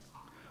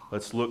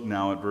 let's look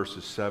now at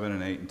verses 7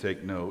 and 8 and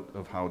take note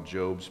of how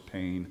Job's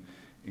pain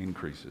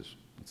increases.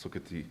 Let's look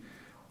at the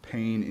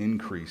pain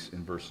increase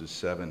in verses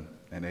 7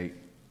 and 8.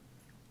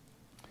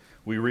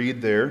 We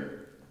read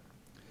there,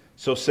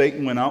 "So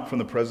Satan went out from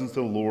the presence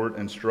of the Lord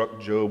and struck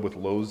Job with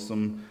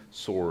loathsome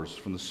sores,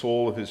 from the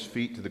sole of his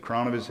feet to the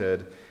crown of his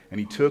head, and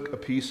he took a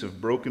piece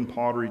of broken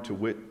pottery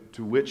with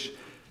which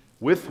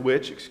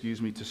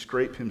to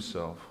scrape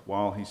himself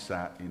while he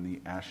sat in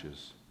the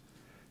ashes."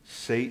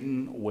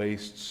 Satan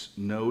wastes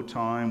no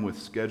time with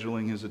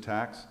scheduling his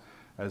attacks,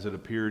 as it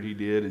appeared he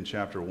did in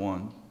chapter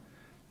 1.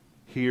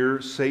 Here,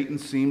 Satan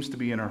seems to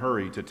be in a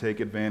hurry to take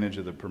advantage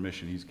of the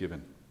permission he's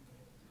given.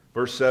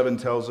 Verse 7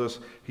 tells us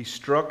he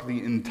struck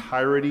the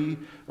entirety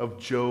of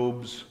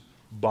Job's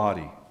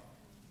body.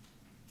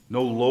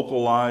 No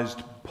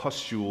localized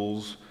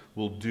pustules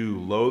will do.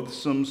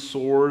 Loathsome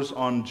sores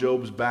on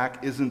Job's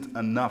back isn't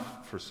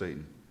enough for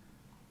Satan.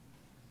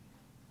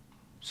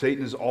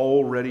 Satan has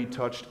already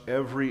touched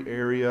every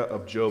area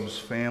of Job's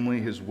family,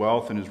 his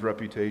wealth, and his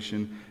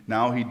reputation.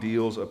 Now he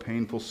deals a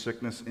painful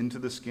sickness into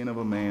the skin of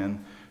a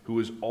man who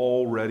is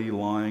already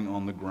lying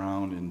on the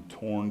ground in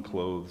torn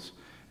clothes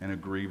and a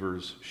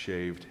griever's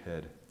shaved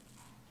head.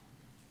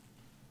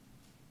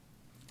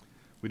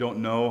 We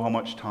don't know how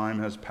much time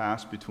has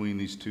passed between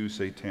these two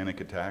satanic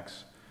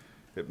attacks.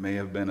 It may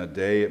have been a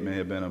day, it may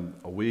have been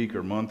a week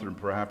or month, or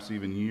perhaps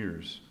even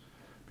years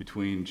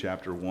between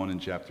chapter 1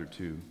 and chapter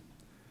 2.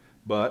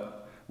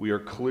 But we are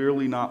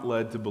clearly not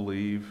led to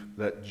believe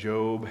that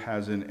Job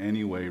has in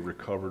any way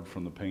recovered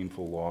from the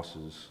painful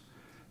losses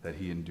that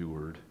he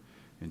endured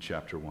in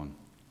chapter 1.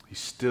 He's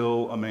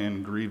still a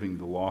man grieving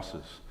the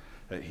losses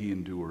that he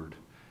endured.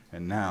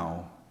 And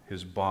now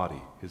his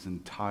body, his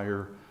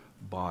entire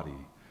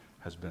body,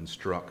 has been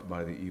struck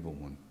by the evil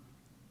one.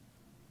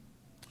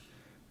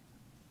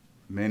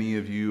 Many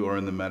of you are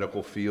in the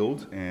medical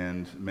field,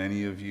 and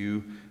many of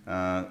you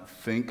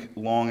think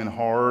long and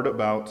hard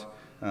about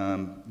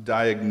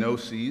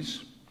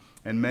diagnoses.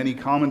 And many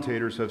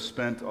commentators have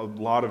spent a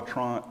lot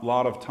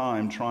of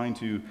time trying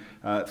to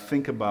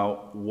think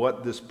about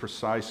what this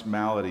precise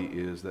malady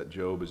is that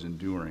Job is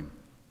enduring.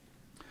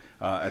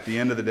 At the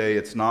end of the day,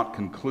 it's not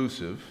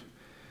conclusive,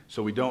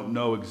 so we don't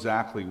know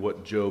exactly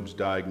what Job's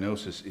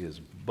diagnosis is,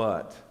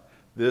 but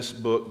this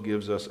book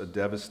gives us a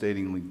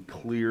devastatingly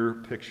clear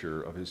picture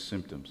of his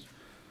symptoms.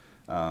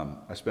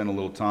 I spent a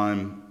little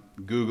time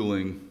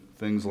Googling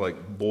things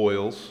like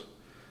boils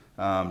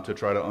to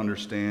try to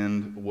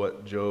understand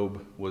what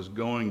Job was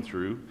going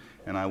through,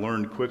 and I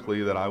learned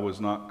quickly that I was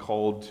not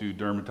called to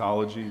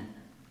dermatology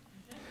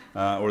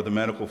or the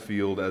medical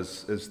field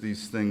as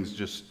these things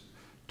just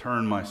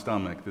turn my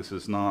stomach. This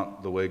is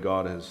not the way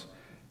God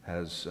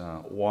has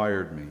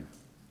wired me.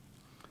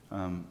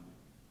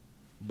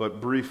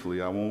 But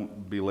briefly, I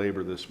won't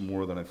belabor this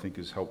more than I think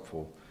is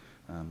helpful.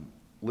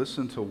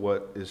 Listen to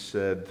what is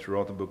said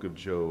throughout the book of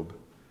Job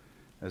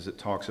as it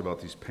talks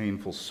about these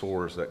painful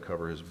sores that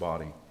cover his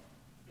body.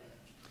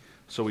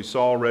 So we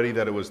saw already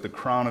that it was the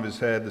crown of his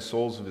head, the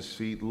soles of his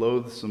feet,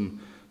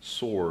 loathsome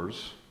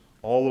sores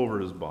all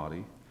over his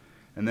body.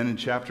 And then in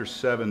chapter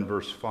 7,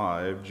 verse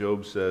 5,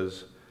 Job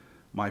says,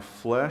 "My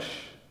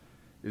flesh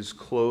is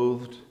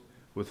clothed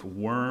with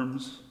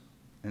worms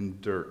and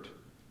dirt.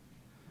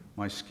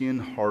 My skin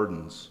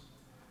hardens,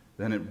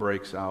 then it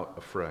breaks out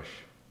afresh."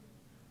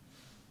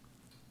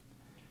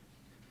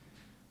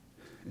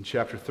 In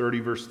chapter 30,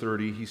 verse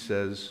 30, he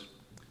says,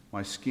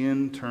 "My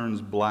skin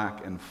turns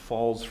black and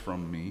falls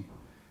from me,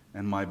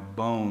 and my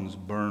bones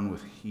burn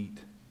with heat."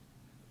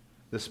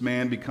 This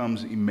man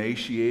becomes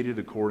emaciated,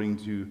 according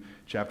to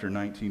chapter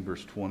 19,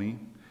 verse 20.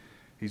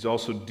 He's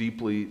also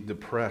deeply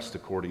depressed,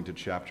 according to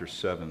chapter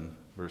 7,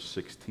 verse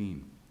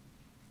 16.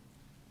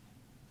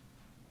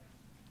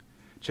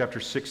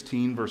 Chapter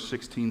 16, verse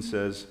 16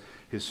 says,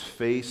 "His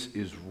face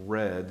is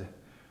red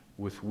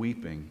with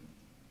weeping."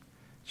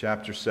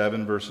 Chapter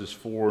 7, verses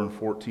 4 and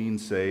 14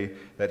 say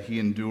that he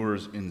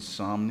endures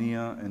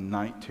insomnia and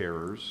night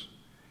terrors.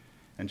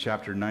 And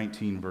chapter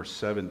 19, verse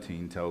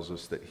 17 tells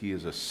us that he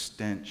is a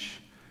stench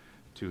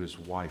to his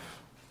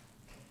wife.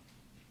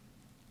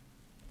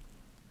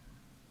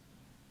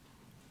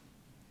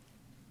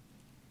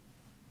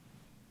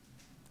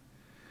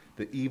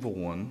 The evil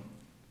one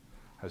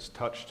has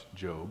touched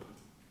Job,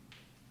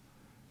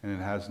 and it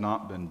has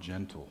not been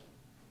gentle.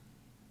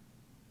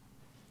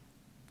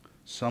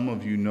 Some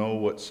of you know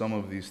what some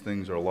of these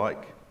things are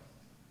like.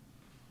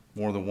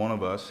 More than one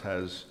of us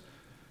has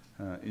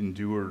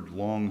endured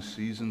long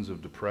seasons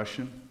of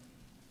depression.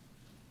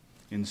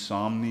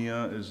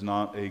 Insomnia is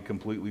not a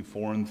completely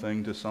foreign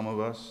thing to some of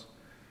us.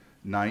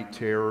 Night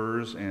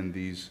terrors and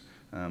these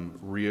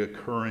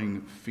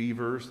reoccurring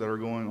fevers that are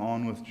going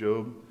on with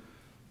Job.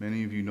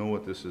 Many of you know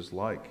what this is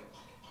like.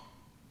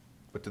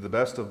 But to the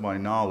best of my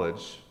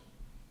knowledge,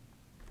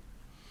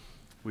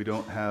 we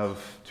don't have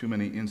too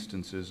many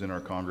instances in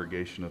our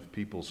congregation of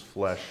people's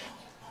flesh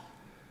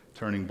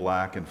turning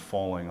black and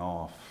falling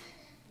off.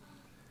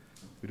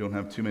 We don't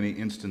have too many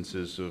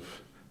instances of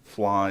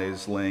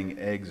flies laying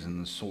eggs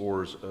in the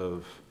sores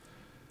of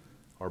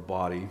our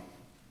body,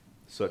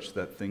 such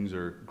that things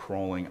are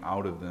crawling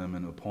out of them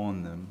and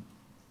upon them.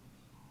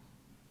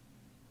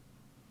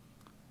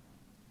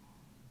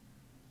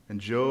 And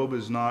Job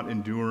is not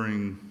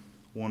enduring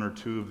one or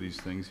two of these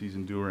things, he's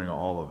enduring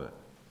all of it.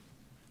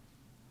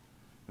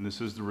 And this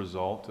is the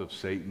result of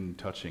Satan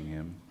touching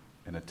him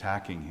and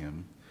attacking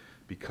him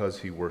because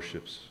he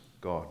worships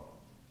God.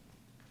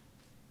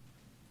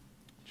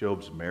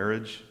 Job's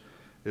marriage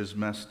is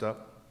messed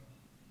up.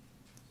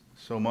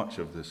 So much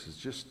of this is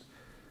just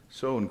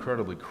so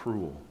incredibly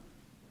cruel.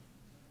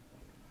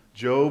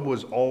 Job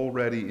was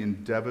already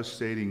in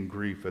devastating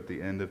grief at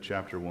the end of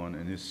chapter 1,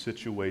 and his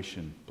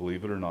situation,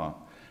 believe it or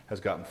not, has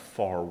gotten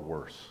far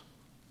worse.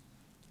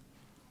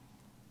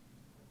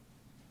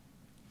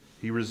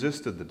 He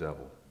resisted the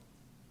devil,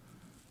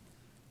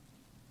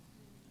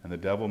 and the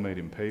devil made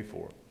him pay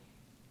for it.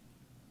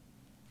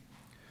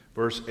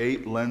 Verse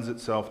 8 lends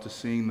itself to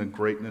seeing the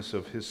greatness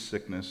of his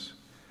sickness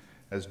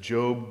as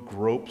Job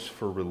gropes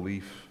for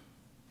relief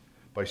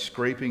by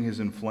scraping his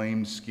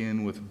inflamed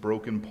skin with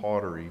broken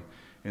pottery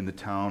in the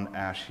town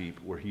ash heap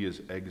where he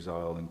is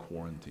exiled and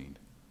quarantined.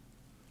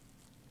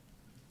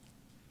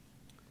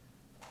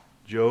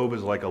 Job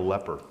is like a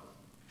leper,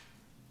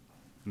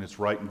 and it's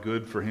right and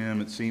good for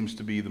him. It seems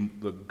to be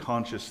the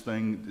conscious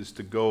thing is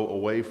to go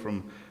away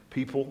from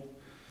people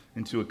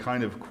into a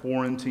kind of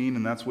quarantine,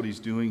 and that's what he's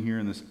doing here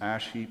in this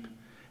ash heap.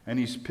 And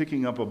he's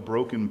picking up a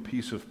broken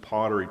piece of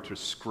pottery to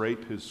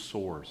scrape his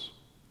sores.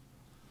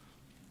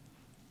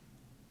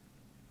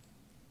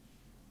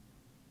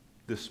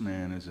 This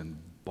man is in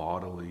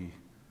bodily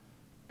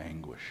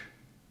anguish.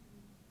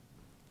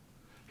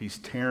 He's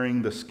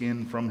tearing the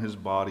skin from his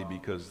body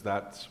because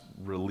that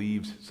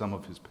relieves some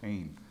of his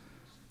pain.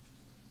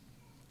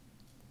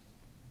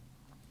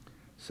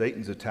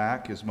 Satan's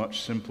attack is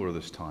much simpler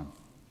this time.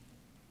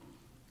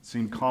 It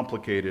seemed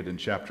complicated in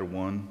chapter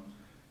 1.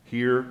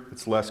 Here,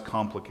 it's less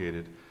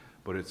complicated,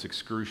 but it's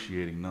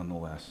excruciating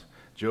nonetheless.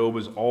 Job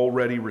has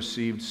already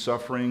received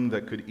suffering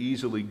that could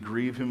easily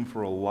grieve him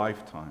for a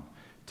lifetime.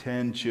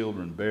 10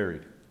 children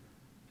buried.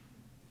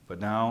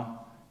 But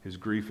now, his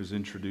grief is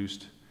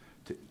introduced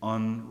to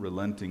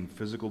unrelenting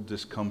physical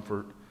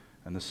discomfort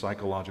and the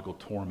psychological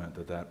torment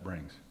that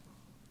brings.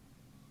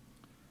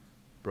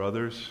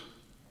 Brothers,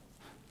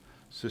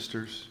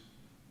 sisters,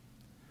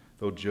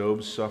 though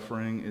Job's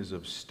suffering is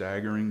of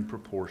staggering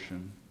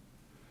proportion,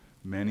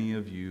 many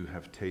of you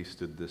have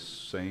tasted this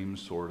same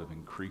sort of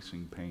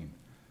increasing pain,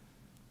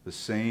 the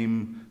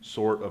same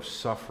sort of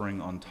suffering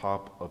on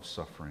top of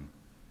suffering.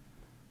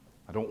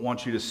 I don't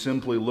want you to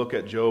simply look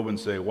at Job and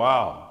say,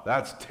 wow,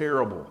 that's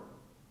terrible.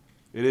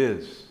 It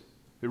is.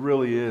 It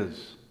really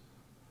is.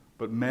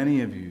 But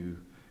many of you,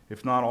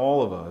 if not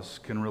all of us,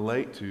 can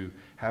relate to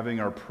having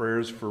our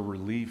prayers for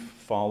relief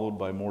followed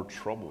by more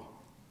trouble.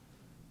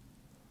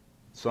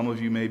 Some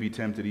of you may be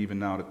tempted even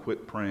now to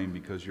quit praying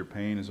because your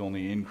pain has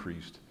only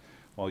increased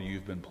while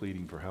you've been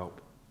pleading for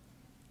help.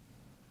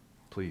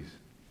 Please,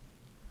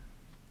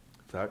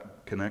 if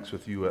that connects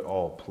with you at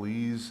all,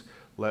 please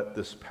let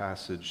this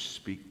passage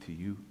speak to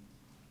you.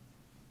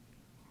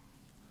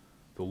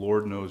 The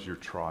Lord knows your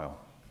trial.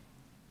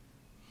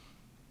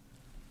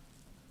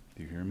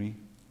 Do you hear me?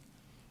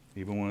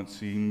 Even when it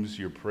seems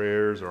your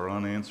prayers are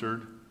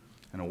unanswered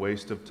and a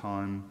waste of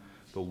time,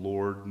 the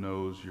Lord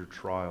knows your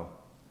trial.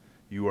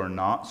 You are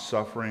not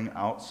suffering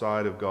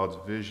outside of God's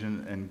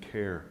vision and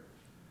care.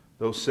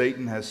 Though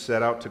Satan has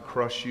set out to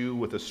crush you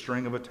with a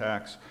string of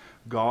attacks,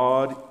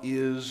 God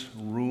is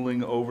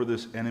ruling over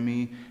this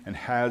enemy and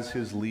has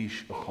his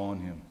leash upon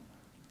him.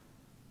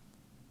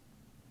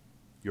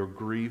 Your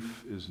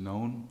grief is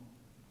known,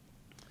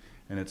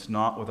 and it's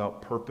not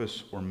without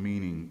purpose or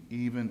meaning,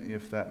 even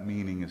if that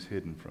meaning is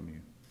hidden from you.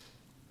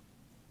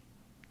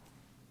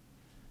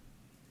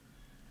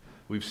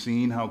 We've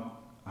seen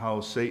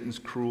how Satan's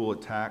cruel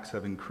attacks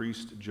have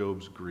increased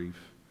Job's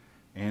grief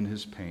and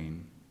his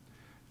pain.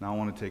 Now I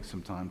want to take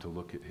some time to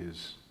look at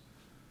his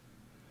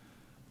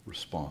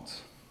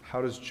response.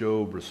 How does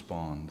Job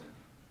respond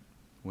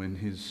when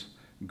his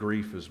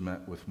grief is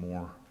met with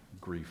more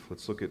grief?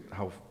 Let's look at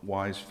how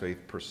wise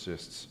faith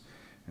persists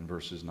in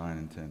verses 9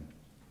 and 10.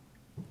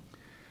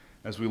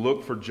 As we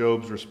look for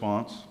Job's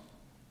response,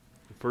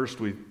 the first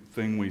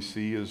thing we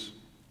see is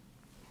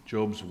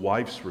Job's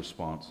wife's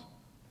response.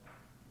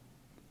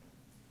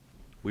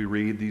 We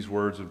read these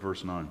words in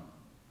verse 9.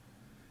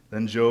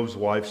 Then Job's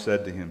wife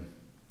said to him,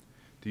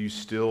 "Do you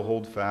still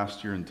hold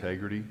fast your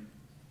integrity?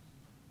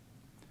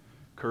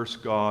 Curse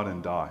God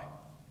and die."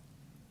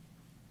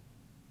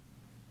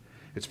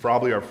 It's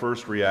probably our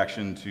first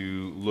reaction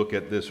to look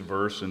at this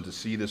verse and to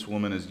see this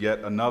woman as yet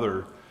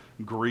another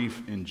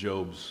grief in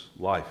Job's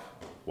life.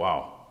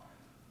 Wow,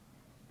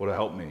 what a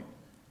helpmate.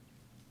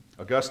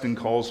 Augustine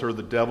calls her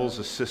the devil's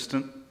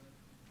assistant.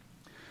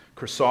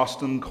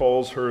 Chrysostom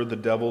calls her the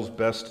devil's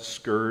best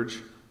scourge.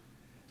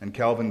 And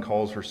Calvin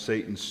calls her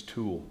Satan's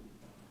tool.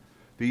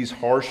 These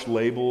harsh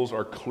labels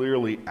are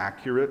clearly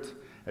accurate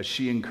as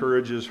she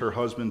encourages her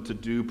husband to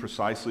do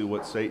precisely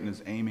what Satan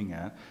is aiming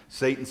at.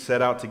 Satan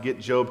set out to get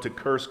Job to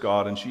curse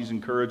God, and she's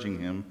encouraging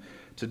him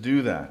to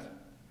do that.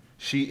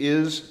 She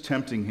is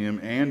tempting him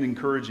and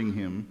encouraging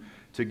him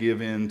to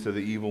give in to the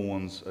evil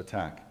one's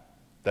attack.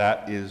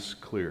 That is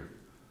clear.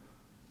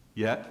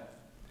 Yet,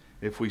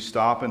 if we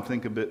stop and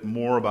think a bit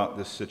more about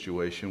this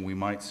situation, we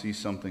might see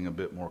something a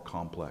bit more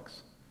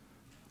complex.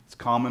 It's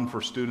common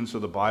for students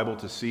of the Bible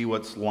to see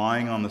what's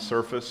lying on the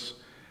surface,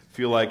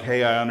 feel like,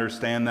 hey, I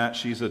understand that,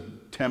 she's a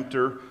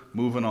tempter,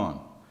 moving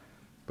on.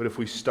 But if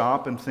we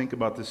stop and think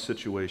about this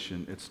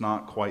situation, it's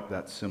not quite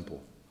that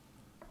simple.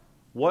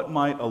 What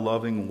might a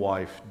loving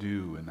wife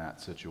do in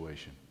that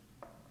situation?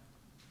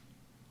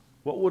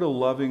 What would a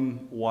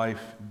loving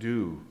wife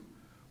do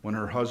when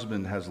her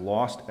husband has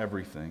lost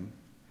everything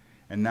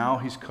and now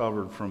he's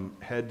covered from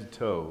head to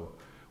toe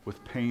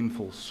with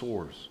painful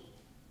sores?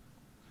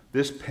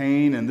 This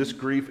pain and this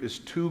grief is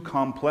too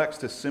complex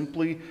to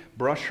simply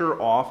brush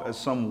her off as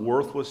some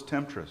worthless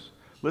temptress.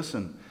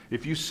 Listen,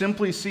 if you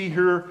simply see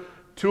her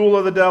tool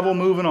of the devil,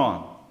 moving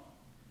on,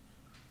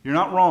 you're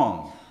not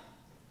wrong.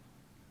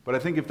 But I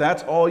think if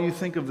that's all you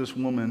think of this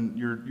woman,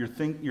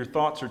 your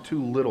thoughts are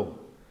too little.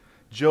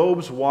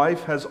 Job's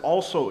wife has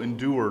also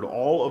endured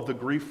all of the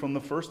grief from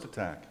the first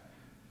attack.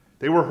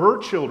 They were her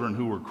children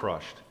who were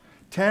crushed.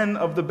 All 10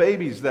 of the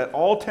babies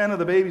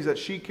that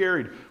she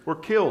carried were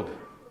killed.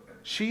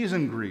 She's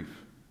in grief.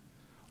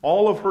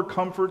 All of her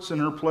comforts and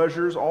her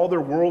pleasures, all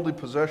their worldly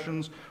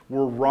possessions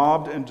were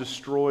robbed and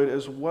destroyed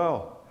as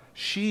well.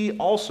 She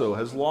also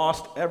has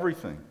lost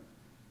everything.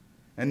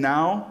 And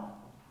now,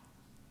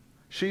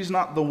 she's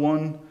not the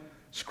one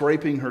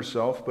scraping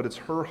herself, but it's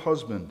her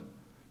husband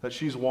that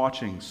she's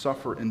watching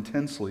suffer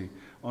intensely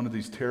under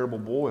these terrible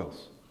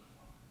boils.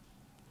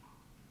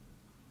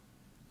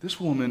 This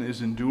woman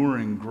is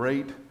enduring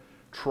great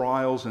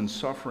trials and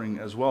suffering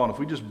as well. And if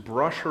we just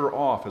brush her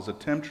off as a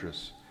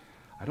temptress,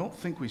 I don't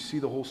think we see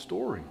the whole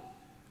story.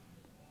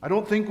 I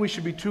don't think we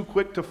should be too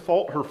quick to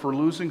fault her for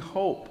losing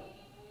hope.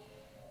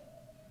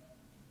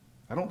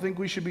 I don't think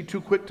we should be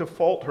too quick to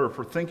fault her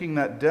for thinking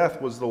that death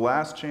was the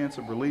last chance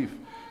of relief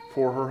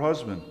for her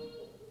husband.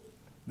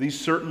 These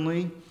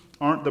certainly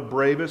aren't the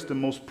bravest and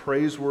most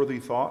praiseworthy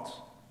thoughts,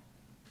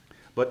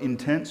 but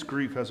intense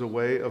grief has a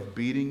way of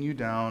beating you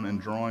down and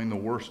drawing the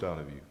worst out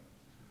of you.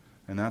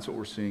 And that's what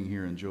we're seeing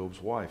here in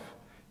Job's wife.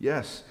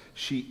 Yes,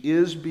 she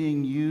is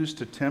being used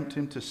to tempt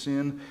him to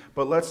sin,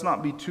 but let's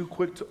not be too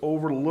quick to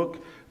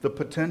overlook the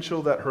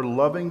potential that her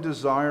loving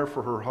desire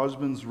for her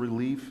husband's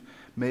relief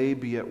may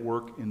be at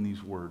work in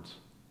these words.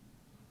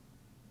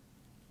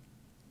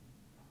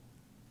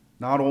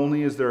 Not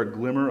only is there a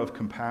glimmer of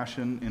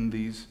compassion in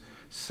these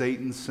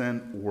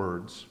Satan-sent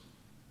words,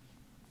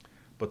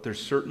 but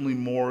there's certainly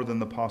more than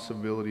the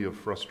possibility of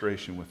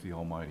frustration with the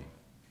Almighty.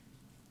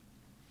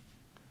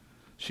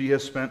 She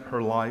has spent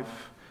her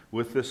life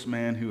with this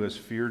man who has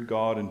feared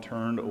God and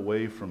turned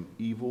away from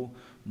evil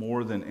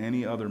more than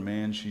any other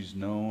man she's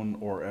known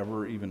or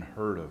ever even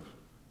heard of.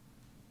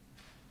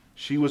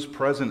 She was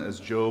present as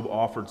Job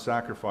offered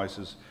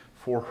sacrifices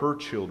for her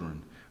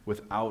children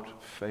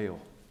without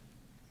fail.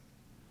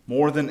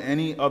 More than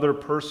any other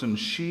person,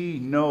 she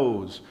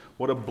knows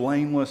what a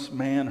blameless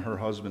man her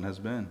husband has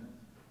been.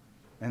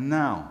 And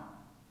now,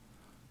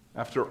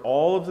 after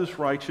all of this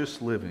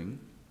righteous living,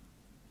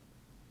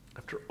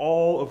 after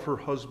all of her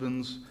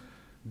husband's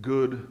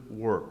good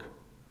work,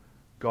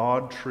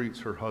 God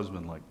treats her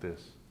husband like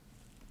this.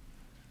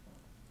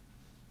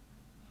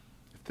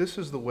 If this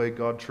is the way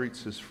God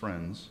treats his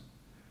friends,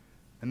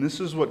 and this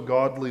is what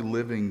godly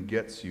living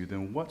gets you,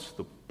 then what's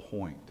the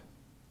point?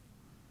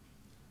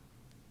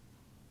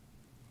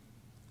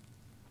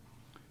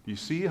 You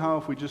see how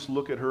if we just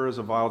look at her as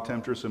a vile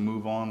temptress and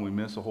move on, we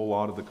miss a whole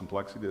lot of the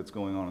complexity that's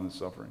going on in the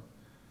suffering?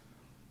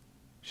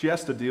 She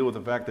has to deal with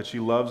the fact that she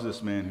loves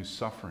this man who's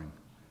suffering.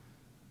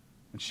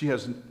 And she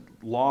has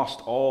lost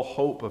all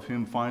hope of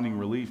him finding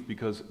relief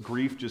because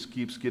grief just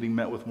keeps getting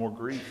met with more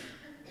grief.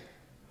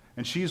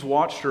 And she's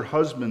watched her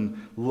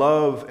husband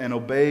love and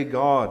obey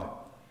God.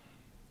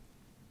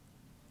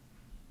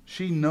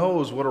 She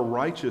knows what a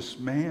righteous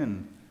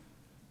man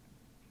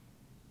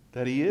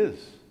that he is.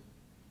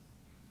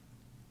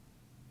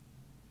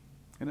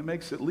 And it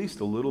makes at least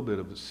a little bit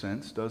of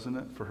sense, doesn't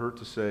it, for her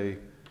to say,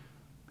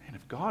 man,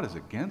 if God is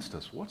against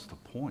us, what's the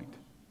point?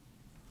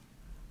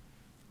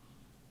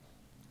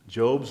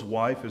 Job's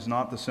wife is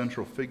not the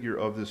central figure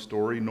of this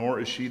story,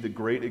 nor is she the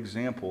great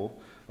example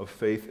of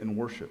faith and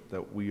worship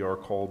that we are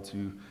called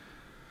to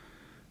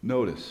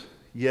notice.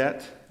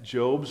 Yet,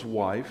 Job's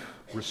wife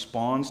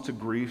responds to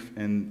grief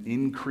and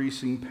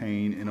increasing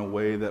pain in a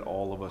way that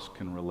all of us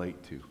can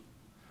relate to.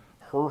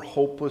 her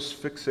hopeless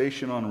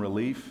fixation on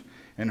relief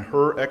and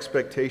her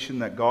expectation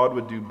that God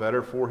would do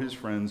better for his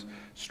friends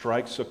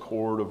strikes a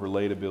chord of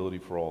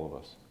relatability for all of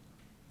us.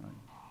 Right?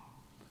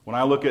 When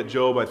I look at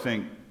Job, I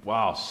think,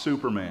 wow,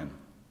 Superman.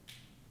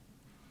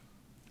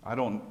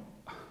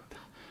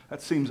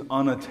 That seems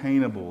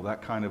unattainable,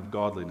 that kind of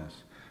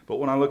godliness. But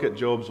when I look at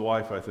Job's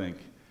wife, I think,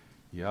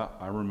 yeah,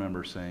 I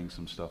remember saying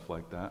some stuff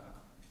like that.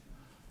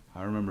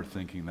 I remember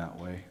thinking that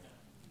way.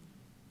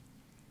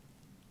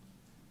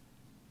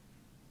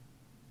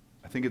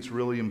 I think it's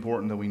really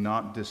important that we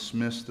not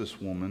dismiss this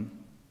woman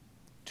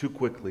too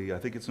quickly. I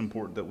think it's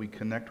important that we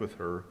connect with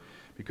her,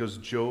 because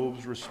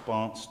Job's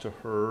response to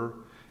her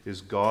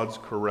is God's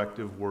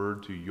corrective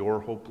word to your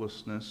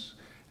hopelessness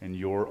and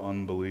your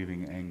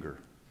unbelieving anger.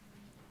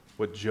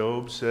 What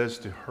Job says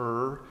to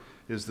her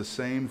is the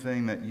same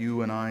thing that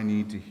you and I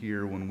need to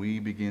hear when we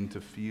begin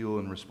to feel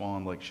and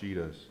respond like she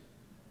does.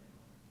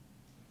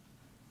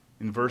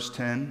 In verse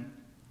 10,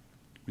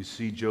 we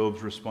see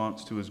Job's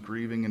response to his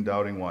grieving and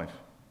doubting wife.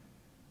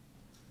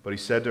 But he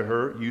said to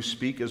her, "You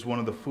speak as one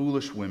of the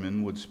foolish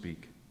women would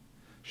speak.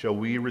 Shall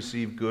we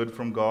receive good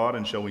from God,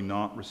 and shall we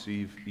not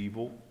receive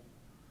evil?"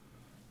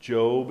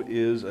 Job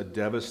is a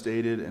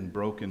devastated and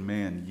broken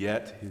man,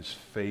 yet his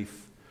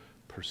faith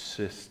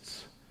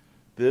persists.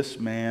 This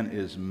man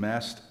is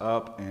messed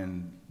up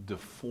and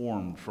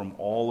deformed from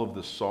all of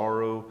the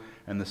sorrow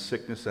and the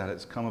sickness that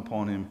has come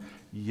upon him,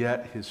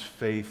 yet his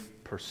faith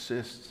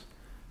persists.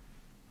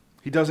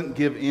 He doesn't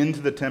give in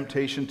to the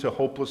temptation to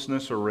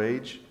hopelessness or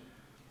rage.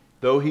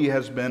 Though he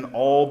has been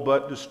all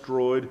but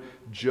destroyed,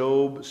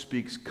 Job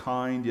speaks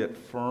kind yet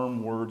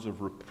firm words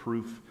of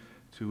reproof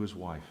to his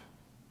wife.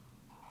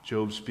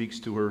 Job speaks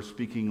to her,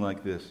 speaking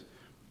like this: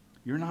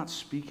 "You're not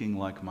speaking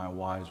like my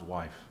wise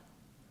wife.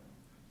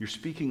 You're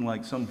speaking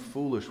like some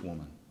foolish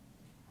woman.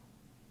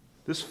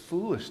 This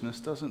foolishness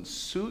doesn't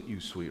suit you,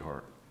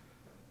 sweetheart.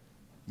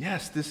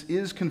 Yes, this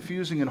is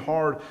confusing and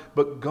hard,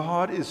 but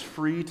God is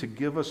free to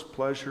give us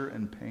pleasure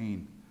and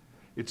pain.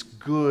 It's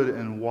good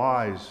and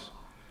wise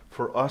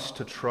for us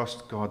to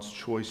trust God's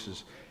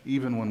choices,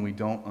 even when we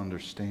don't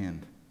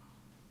understand.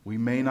 We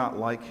may not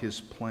like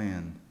his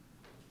plan,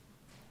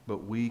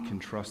 but we can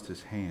trust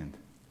his hand."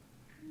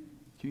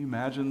 Can you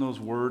imagine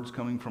those words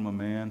coming from a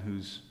man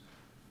who's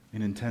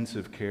in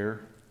intensive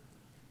care,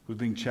 who's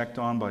being checked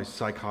on by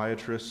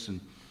psychiatrists, and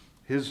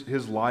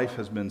his life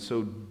has been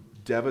so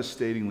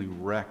devastatingly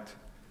wrecked?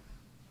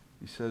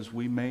 He says,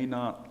 we may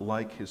not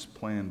like his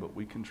plan, but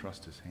we can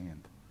trust his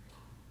hand.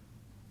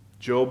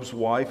 Job's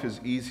wife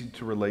is easy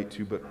to relate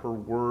to, but her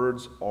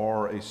words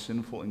are a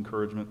sinful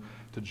encouragement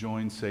to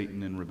join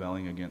Satan in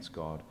rebelling against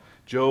God.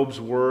 Job's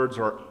words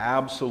are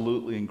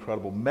absolutely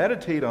incredible.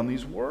 Meditate on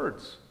these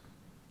words.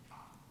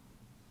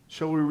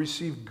 Shall we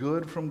receive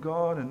good from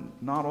God and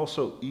not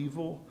also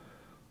evil?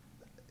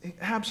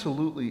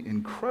 Absolutely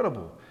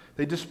incredible.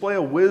 They display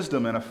a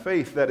wisdom and a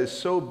faith that is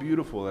so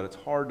beautiful that it's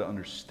hard to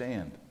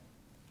understand.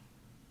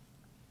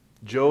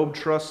 Job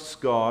trusts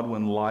God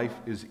when life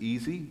is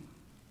easy,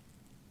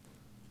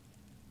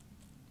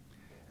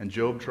 and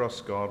Job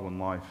trusts God when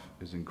life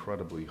is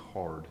incredibly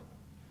hard.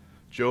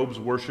 Job's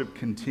worship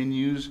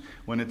continues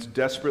when it's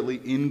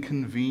desperately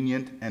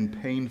inconvenient and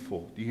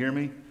painful. Do you hear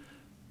me?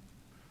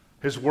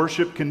 His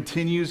worship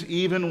continues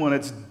even when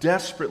it's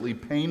desperately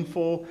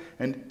painful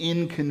and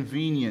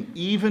inconvenient.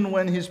 Even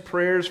when his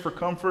prayers for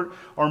comfort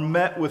are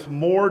met with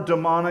more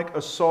demonic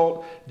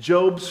assault,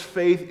 Job's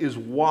faith is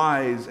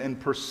wise and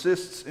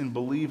persists in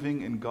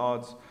believing in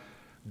God's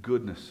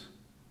goodness.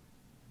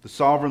 The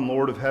sovereign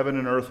Lord of heaven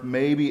and earth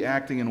may be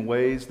acting in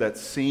ways that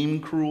seem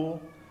cruel,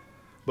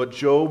 but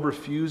Job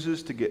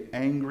refuses to get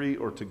angry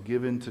or to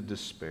give in to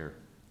despair.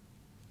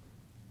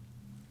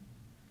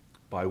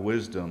 By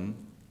wisdom,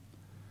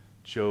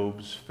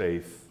 Job's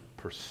faith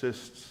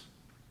persists.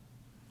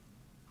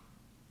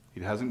 He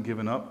hasn't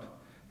given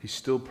up. He's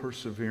still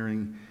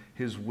persevering.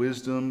 His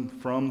wisdom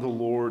from the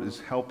Lord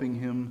is helping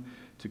him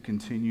to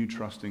continue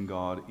trusting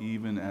God,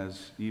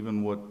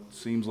 even what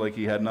seems like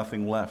he had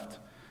nothing left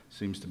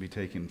seems to be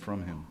taken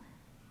from him.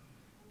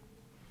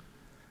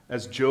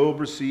 As Job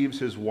receives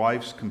his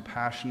wife's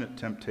compassionate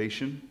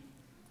temptation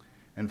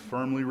and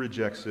firmly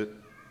rejects it,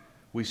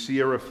 we see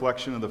a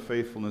reflection of the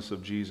faithfulness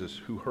of Jesus,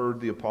 who heard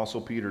the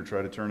Apostle Peter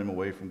try to turn him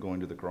away from going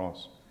to the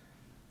cross.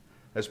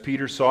 As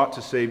Peter sought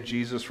to save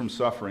Jesus from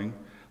suffering,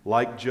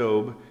 like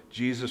Job,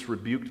 Jesus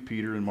rebuked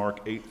Peter in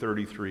Mark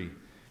 8:33,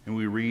 and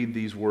we read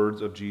these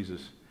words of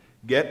Jesus: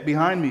 "Get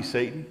behind me,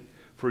 Satan,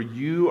 for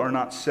you are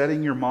not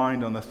setting your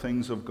mind on the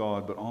things of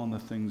God, but on the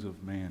things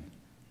of man."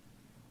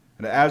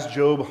 And as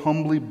Job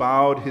humbly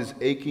bowed his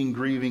aching,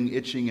 grieving,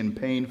 itching, and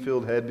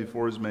pain-filled head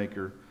before his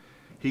Maker,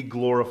 he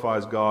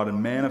glorifies God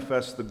and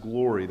manifests the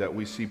glory that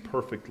we see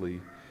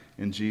perfectly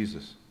in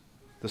Jesus.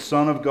 The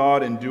Son of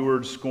God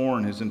endured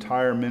scorn his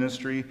entire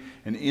ministry,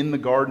 and in the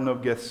Garden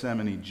of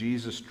Gethsemane,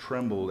 Jesus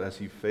trembled as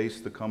he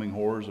faced the coming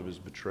horrors of his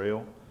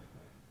betrayal,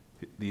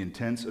 the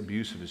intense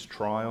abuse of his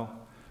trial,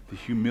 the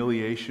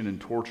humiliation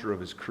and torture of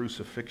his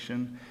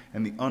crucifixion,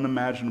 and the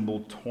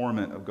unimaginable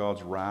torment of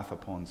God's wrath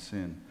upon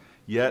sin.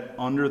 Yet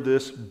under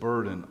this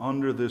burden,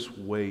 under this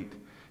weight,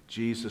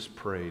 Jesus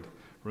prayed,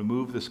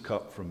 remove this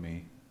cup from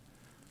me,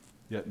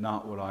 yet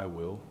not what I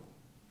will,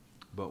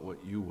 but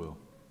what you will.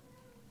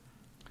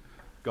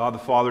 God the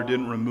Father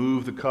didn't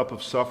remove the cup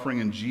of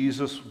suffering, and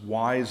Jesus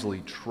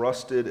wisely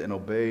trusted and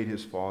obeyed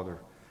his Father.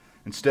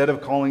 Instead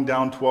of calling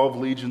down 12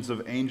 legions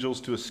of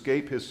angels to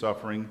escape his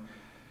suffering,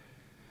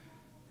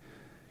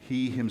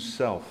 he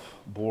himself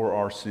bore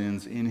our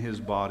sins in his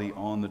body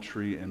on the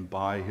tree, and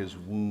by his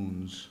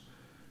wounds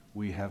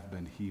we have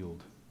been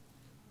healed.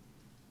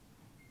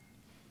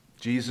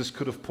 Jesus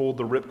could have pulled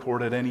the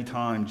ripcord at any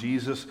time.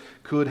 Jesus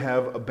could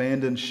have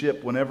abandoned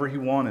ship whenever he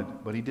wanted,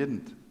 but he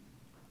didn't.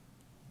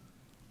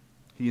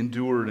 He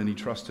endured and he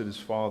trusted his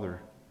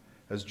Father,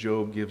 as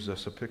Job gives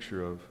us a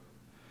picture of.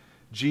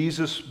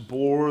 Jesus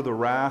bore the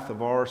wrath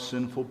of our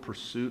sinful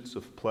pursuits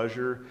of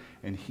pleasure,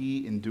 and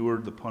he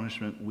endured the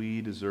punishment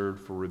we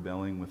deserved for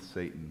rebelling with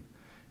Satan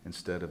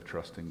instead of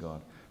trusting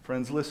God.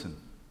 Friends, listen.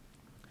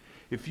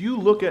 If you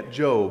look at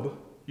Job,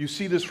 you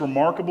see this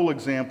remarkable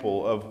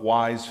example of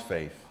wise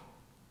faith.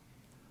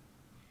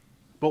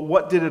 But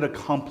what did it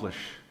accomplish?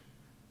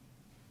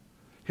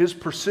 His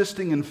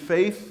persisting in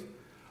faith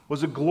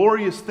was a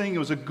glorious thing. It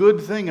was a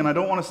good thing, and I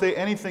don't want to say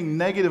anything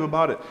negative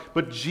about it.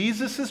 But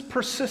Jesus'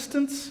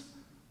 persistence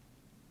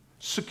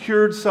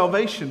secured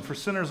salvation for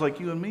sinners like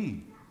you and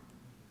me.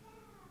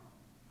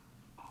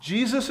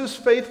 Jesus'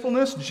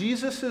 faithfulness,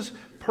 Jesus'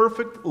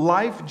 perfect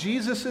life,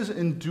 Jesus'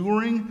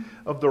 enduring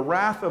of the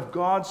wrath of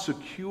God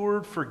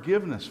secured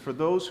forgiveness for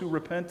those who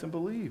repent and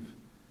believe.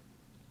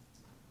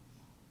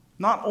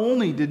 Not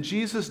only did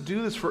Jesus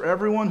do this for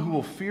everyone who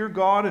will fear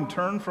God and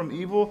turn from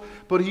evil,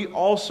 but he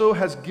also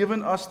has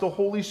given us the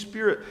Holy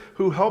Spirit,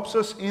 who helps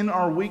us in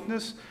our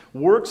weakness,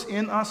 works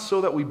in us so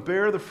that we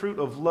bear the fruit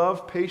of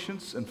love,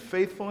 patience, and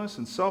faithfulness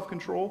and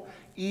self-control,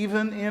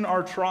 even in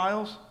our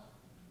trials.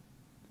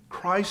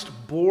 Christ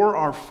bore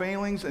our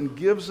failings and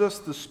gives us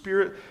the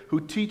Spirit who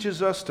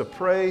teaches us to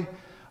pray,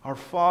 "Our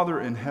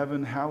Father in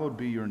heaven, hallowed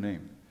be your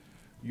name.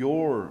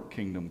 Your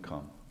kingdom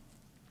come.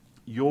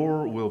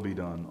 Your will be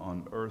done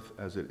on earth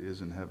as it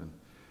is in heaven."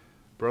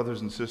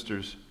 Brothers and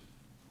sisters,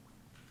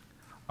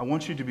 I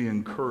want you to be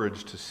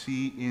encouraged to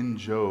see in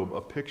Job a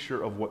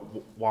picture of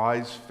what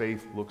wise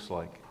faith looks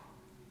like.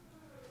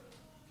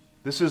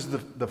 This is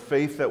the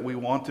faith that we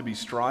want to be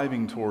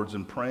striving towards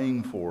and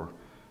praying for.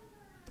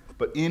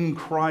 But in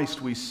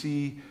Christ we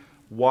see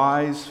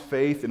wise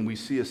faith, and we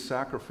see a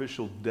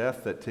sacrificial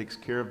death that takes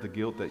care of the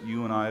guilt that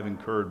you and I have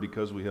incurred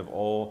because we have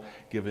all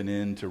given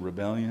in to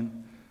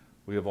rebellion.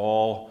 We have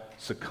all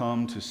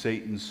succumbed to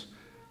Satan's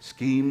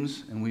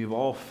schemes, and we have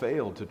all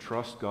failed to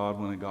trust God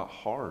when it got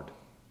hard.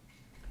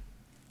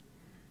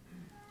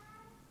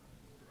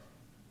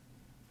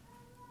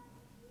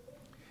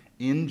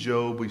 In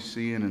Job, we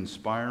see an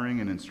inspiring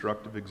and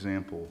instructive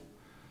example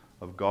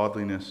of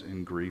godliness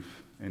in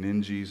grief. And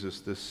in Jesus,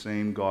 this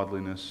same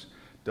godliness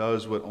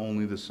does what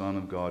only the Son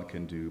of God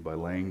can do by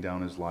laying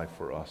down his life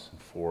for us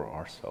and for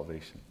our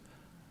salvation.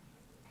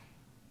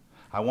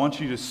 I want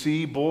you to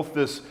see both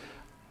this.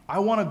 I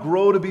want to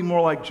grow to be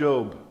more like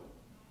Job.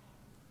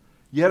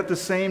 Yet at the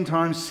same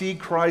time, see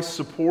Christ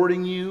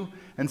supporting you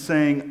and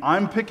saying,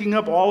 "I'm picking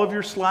up all of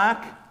your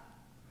slack.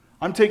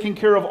 I'm taking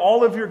care of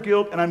all of your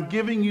guilt, and I'm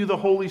giving you the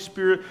Holy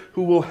Spirit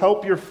who will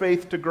help your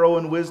faith to grow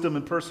in wisdom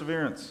and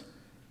perseverance."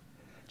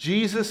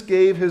 Jesus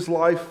gave his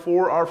life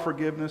for our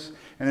forgiveness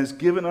and has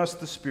given us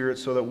the Spirit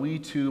so that we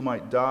too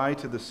might die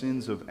to the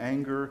sins of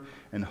anger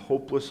and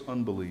hopeless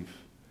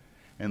unbelief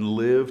and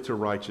live to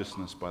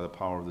righteousness by the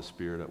power of the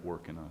Spirit at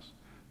work in us.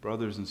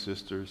 Brothers and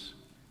sisters,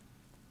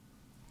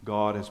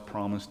 God has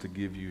promised to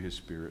give you his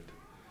Spirit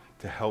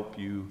to help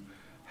you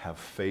have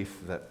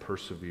faith that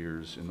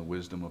perseveres in the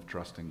wisdom of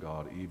trusting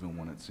God even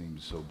when it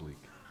seems so bleak.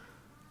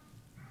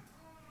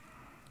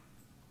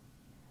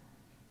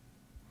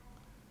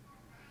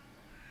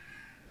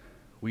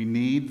 We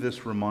need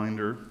this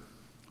reminder.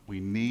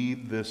 We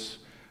need this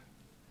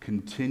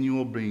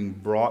continual being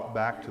brought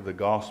back to the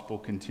gospel,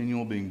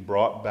 continual being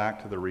brought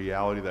back to the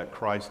reality that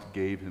Christ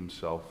gave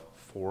himself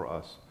for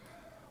us.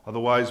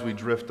 Otherwise, we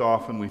drift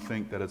off and we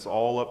think that it's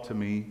all up to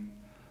me.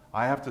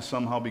 I have to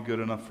somehow be good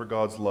enough for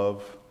God's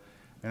love.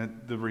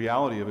 And the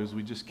reality of it is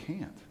we just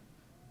can't.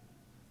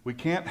 We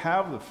can't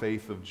have the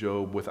faith of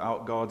Job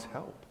without God's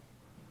help.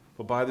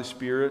 But by the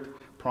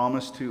Spirit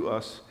promised to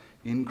us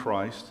in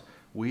Christ,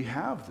 we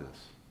have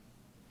this.